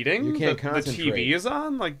 your reading? You can't the concentrate. TV is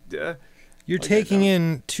on? Like, You're Like, taking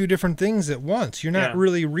in two different things at once. You're not Yeah.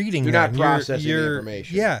 really reading You're them. not processing the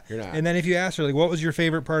information. Yeah. You're not. And then if you ask her, like, what was your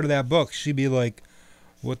favorite part of that book? She'd be like,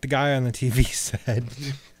 what the guy on the TV said.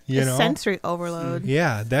 You The know? sensory overload.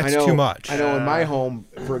 Yeah, that's I know, too much. I know in my home,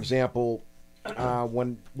 for example,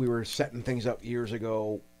 when we were setting things up years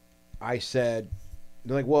ago, I said,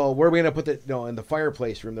 they're like, well, where are we going to put in the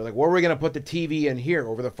fireplace room. They're like, where are we going to put the TV in here?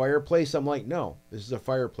 Over the fireplace? I'm like, no, this is a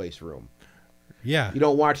fireplace room. Yeah. You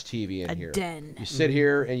don't watch TV in A here. den. You sit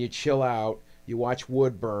here and you chill out, you watch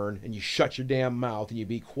wood burn, and you shut your damn mouth and you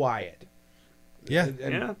be quiet. Yeah.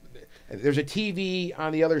 And yeah. there's a TV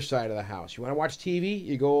on the other side of the house. You want to watch TV?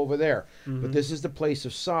 You go over there. But this is the place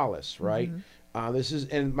of solace, right?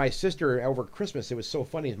 And my sister over Christmas, it was so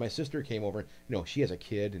funny. My sister came over. She has a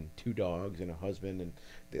kid and 2 dogs and a husband and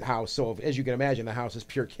the house. So as you can imagine, the house is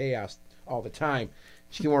pure chaos all the time.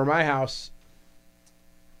 She came over to my house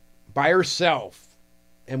by herself,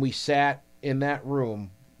 and we sat in that room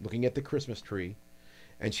looking at the Christmas tree,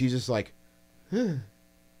 and she's just like, huh.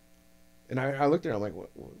 And I looked at her, I'm like,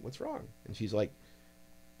 what's wrong? And she's like,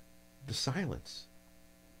 the silence.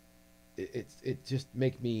 It just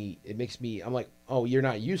makes me, I'm like, oh, you're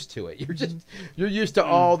not used to it. You're used to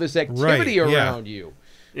all this activity Right, yeah. around you.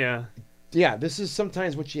 Yeah. Yeah, this is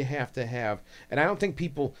sometimes what you have to have. And I don't think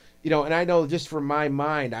people, and I know just from my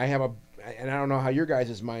mind, and I don't know how your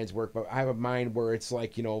guys' minds work, but I have a mind where it's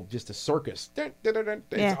like, just a circus. It's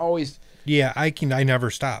Yeah. always, Yeah, I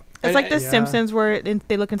never stop. It's like The Yeah. Simpsons where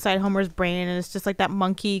they look inside Homer's brain and it's just like that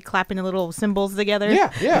monkey clapping the little symbols together.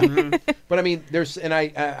 yeah, yeah. But I mean,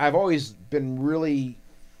 I've always been really,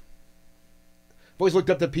 I've always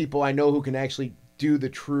looked up to people I know who can actually do the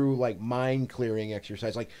true, like, mind clearing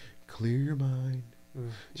exercise, like, clear your mind.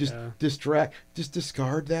 Just just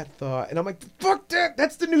discard that thought. And I'm like, fuck that.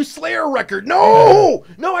 That's the new Slayer record. No,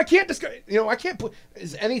 I can't discard. I can't put,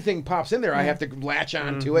 as anything pops in there, I have to latch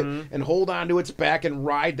onto it and hold onto its back and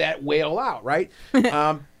ride that whale out. Right.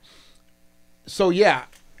 So yeah,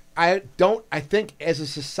 I think as a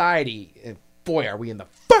society, boy, are we in the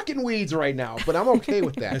fucking weeds right now? But I'm okay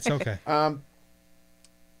with that. It's okay.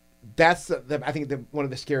 That's I think one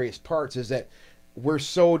of the scariest parts is that we're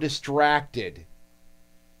so distracted,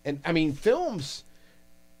 and I mean, films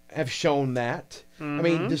have shown that. I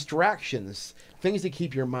mean, distractions, things to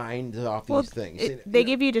keep your mind off these things. They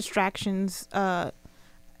give you distractions.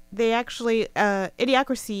 They actually,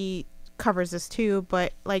 Idiocracy covers this too,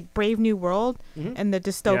 but like Brave New World and the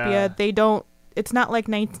dystopia, they don't. It's not like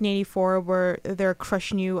 1984 where they're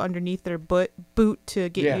crushing you underneath their boot to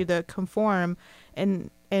get you to conform.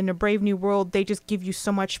 And in a Brave New World, they just give you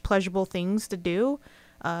so much pleasurable things to do.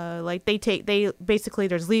 Like they basically,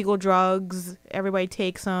 there's legal drugs. Everybody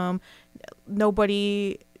takes them.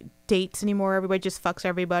 Nobody dates anymore. Everybody just fucks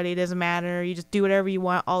everybody. It doesn't matter. You just do whatever you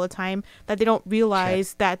want all the time. That they don't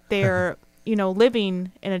realize that they're,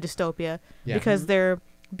 living in a dystopia because they're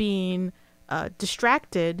being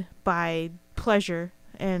distracted by pleasure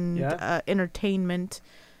and entertainment.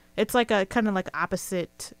 It's like a kind of like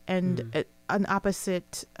opposite and an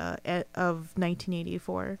opposite of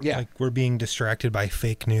 1984. Yeah, Like we're being distracted by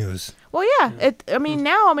fake news. Well, yeah.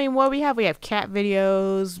 Now, what we have cat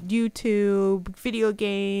videos, YouTube, video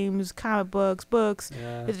games, comic books, books.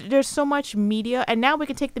 Yeah. There's so much media, and now we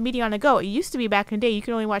can take the media on the go. It used to be back in the day you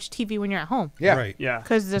could only watch TV when you're at home. yeah, Right. Yeah.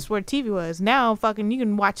 Because that's where TV was. Now, you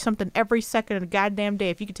can watch something every second of the goddamn day.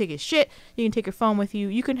 If you can take a shit, you can take your phone with you.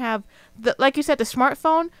 You can have, like you said, the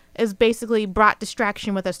smartphone is basically brought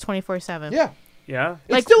distraction with us 24/7. yeah. Yeah.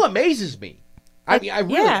 It still amazes me. I mean, I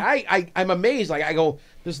really, yeah. I'm amazed. Like I go,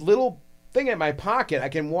 this little thing in my pocket, I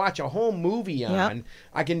can watch a whole movie on. Yep.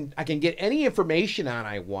 I can get any information on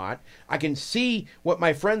I want. I can see what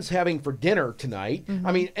my friend's having for dinner tonight.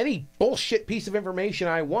 I mean, any bullshit piece of information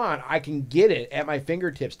I want, I can get it at my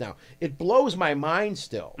fingertips now. It blows my mind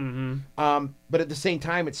still. But at the same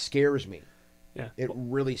time, it scares me. Yeah. It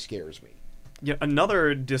really scares me. Yeah,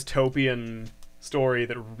 another dystopian story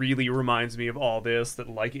that really reminds me of all this, that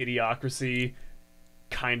like Idiocracy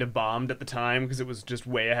kind of bombed at the time because it was just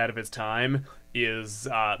way ahead of its time, is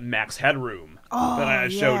Max Headroom that I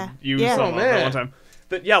showed you some of that one time.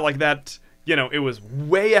 That like that, it was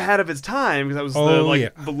way ahead of its time because that was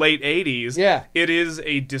the late 80s. Yeah. It is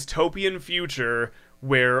a dystopian future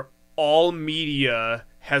where all media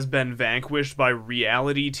has been vanquished by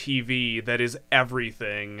reality TV that is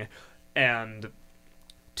everything, and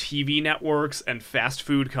TV networks and fast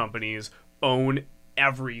food companies own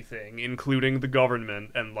everything, including the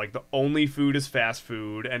government, and like the only food is fast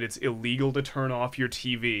food, and it's illegal to turn off your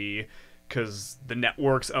TV because the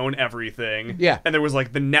networks own everything. Yeah. And there was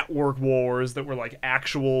like the network wars that were like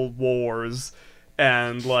actual wars,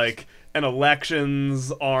 and like, and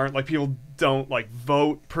elections aren't like, people don't like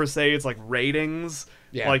vote per se, it's like ratings.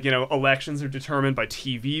 Yeah. Like, elections are determined by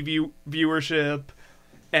TV viewership,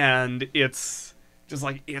 and it's just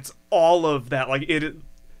like, it's all of that. Like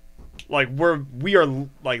we are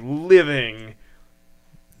like living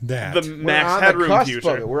That. the Max Headroom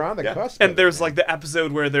future. We're on the cusp. And there's like the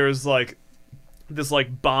episode where there's like this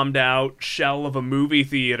like bombed out shell of a movie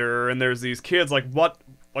theater, and there's these kids like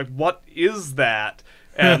what is that?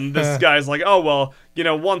 And this guy's like, oh well,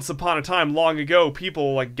 once upon a time long ago,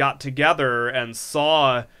 people like got together and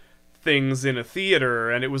saw things in a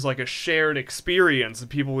theater, and it was like a shared experience, and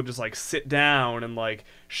people would just like sit down and like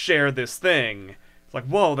share this thing. It's like,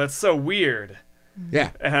 whoa, that's so weird.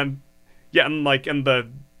 Yeah. And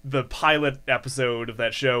the pilot episode of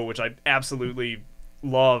that show, which I absolutely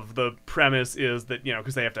love, the premise is that,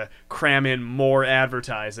 because they have to cram in more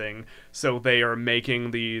advertising, so they are making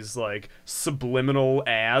these like subliminal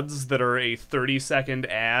ads that are a 30-second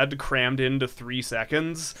ad crammed into 3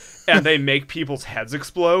 seconds, and they make people's heads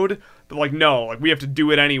explode. But like, no, like we have to do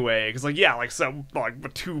it anyway, because like, yeah, like so like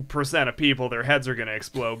 2% of people, their heads are gonna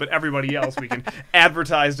explode, but everybody else, we can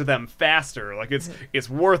advertise to them faster. Like it's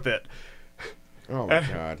worth it. Oh my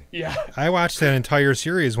god. Yeah, I watched that entire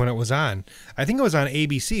series when it was on. I think it was on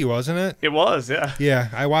ABC, wasn't it? it was. Yeah, Yeah,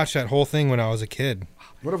 I watched that whole thing when I was a kid.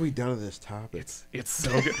 What have we done to this topic? it's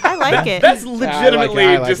so good. I like it. That's legitimately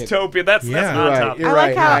I like it. dystopia. That's Yeah. not You're right. top. You're I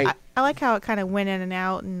like right. how I like how it kind of went in and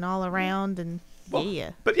out and all around and yeah.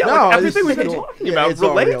 But yeah, No, like, everything this we've is been cool. talking Yeah, about it's all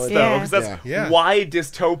relates, realistic. though, Yeah. because that's Yeah. why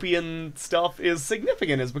dystopian stuff is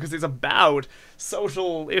significant, is because it's about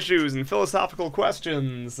social issues and philosophical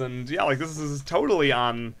questions, and yeah, like this is totally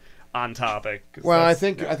on topic. 'Cause Well, I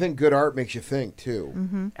that's- think good art makes you think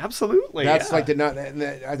too. absolutely. That's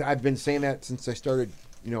yeah. like I've been saying that since I started.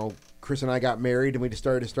 Chris and I got married, and we just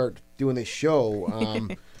started doing this show.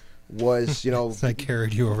 was, you know, That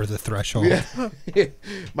carried you over the threshold.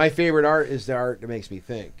 my favorite art is the art that makes me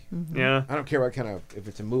think. Yeah. I don't care what kind of, if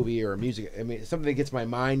it's a movie or a music. I mean, it's something that gets my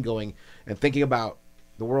mind going and thinking about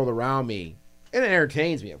the world around me, and it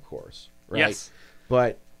entertains me, of course, right? Yes.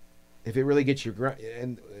 But if it really gets you,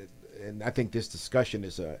 and I think this discussion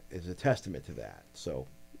is a testament to that. So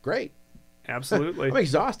great. Absolutely. I'm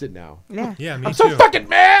exhausted now. Yeah. Yeah, me I'm too. so fucking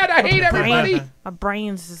mad. I hate everybody. My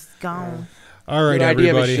brain's just gone. All right, Good idea,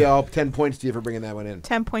 everybody. Michelle. 10 points to you for bringing that one in.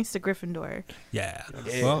 10 points to Gryffindor. Yeah.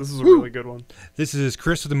 Yeah. Well, This is a really good one. this is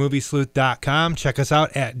Chris with themoviesleuth.com. Check us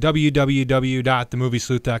out at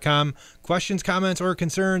www.themoviesleuth.com. Questions, comments, or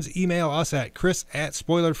concerns, email us at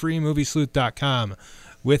chris@spoilerfreemoviesleuth.com.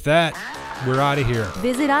 With that, we're out of here.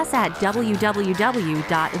 Visit us at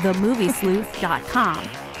www.themoviesleuth.com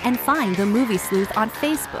and find The Movie Sleuth on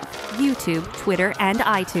Facebook, YouTube, Twitter, and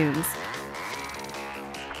iTunes.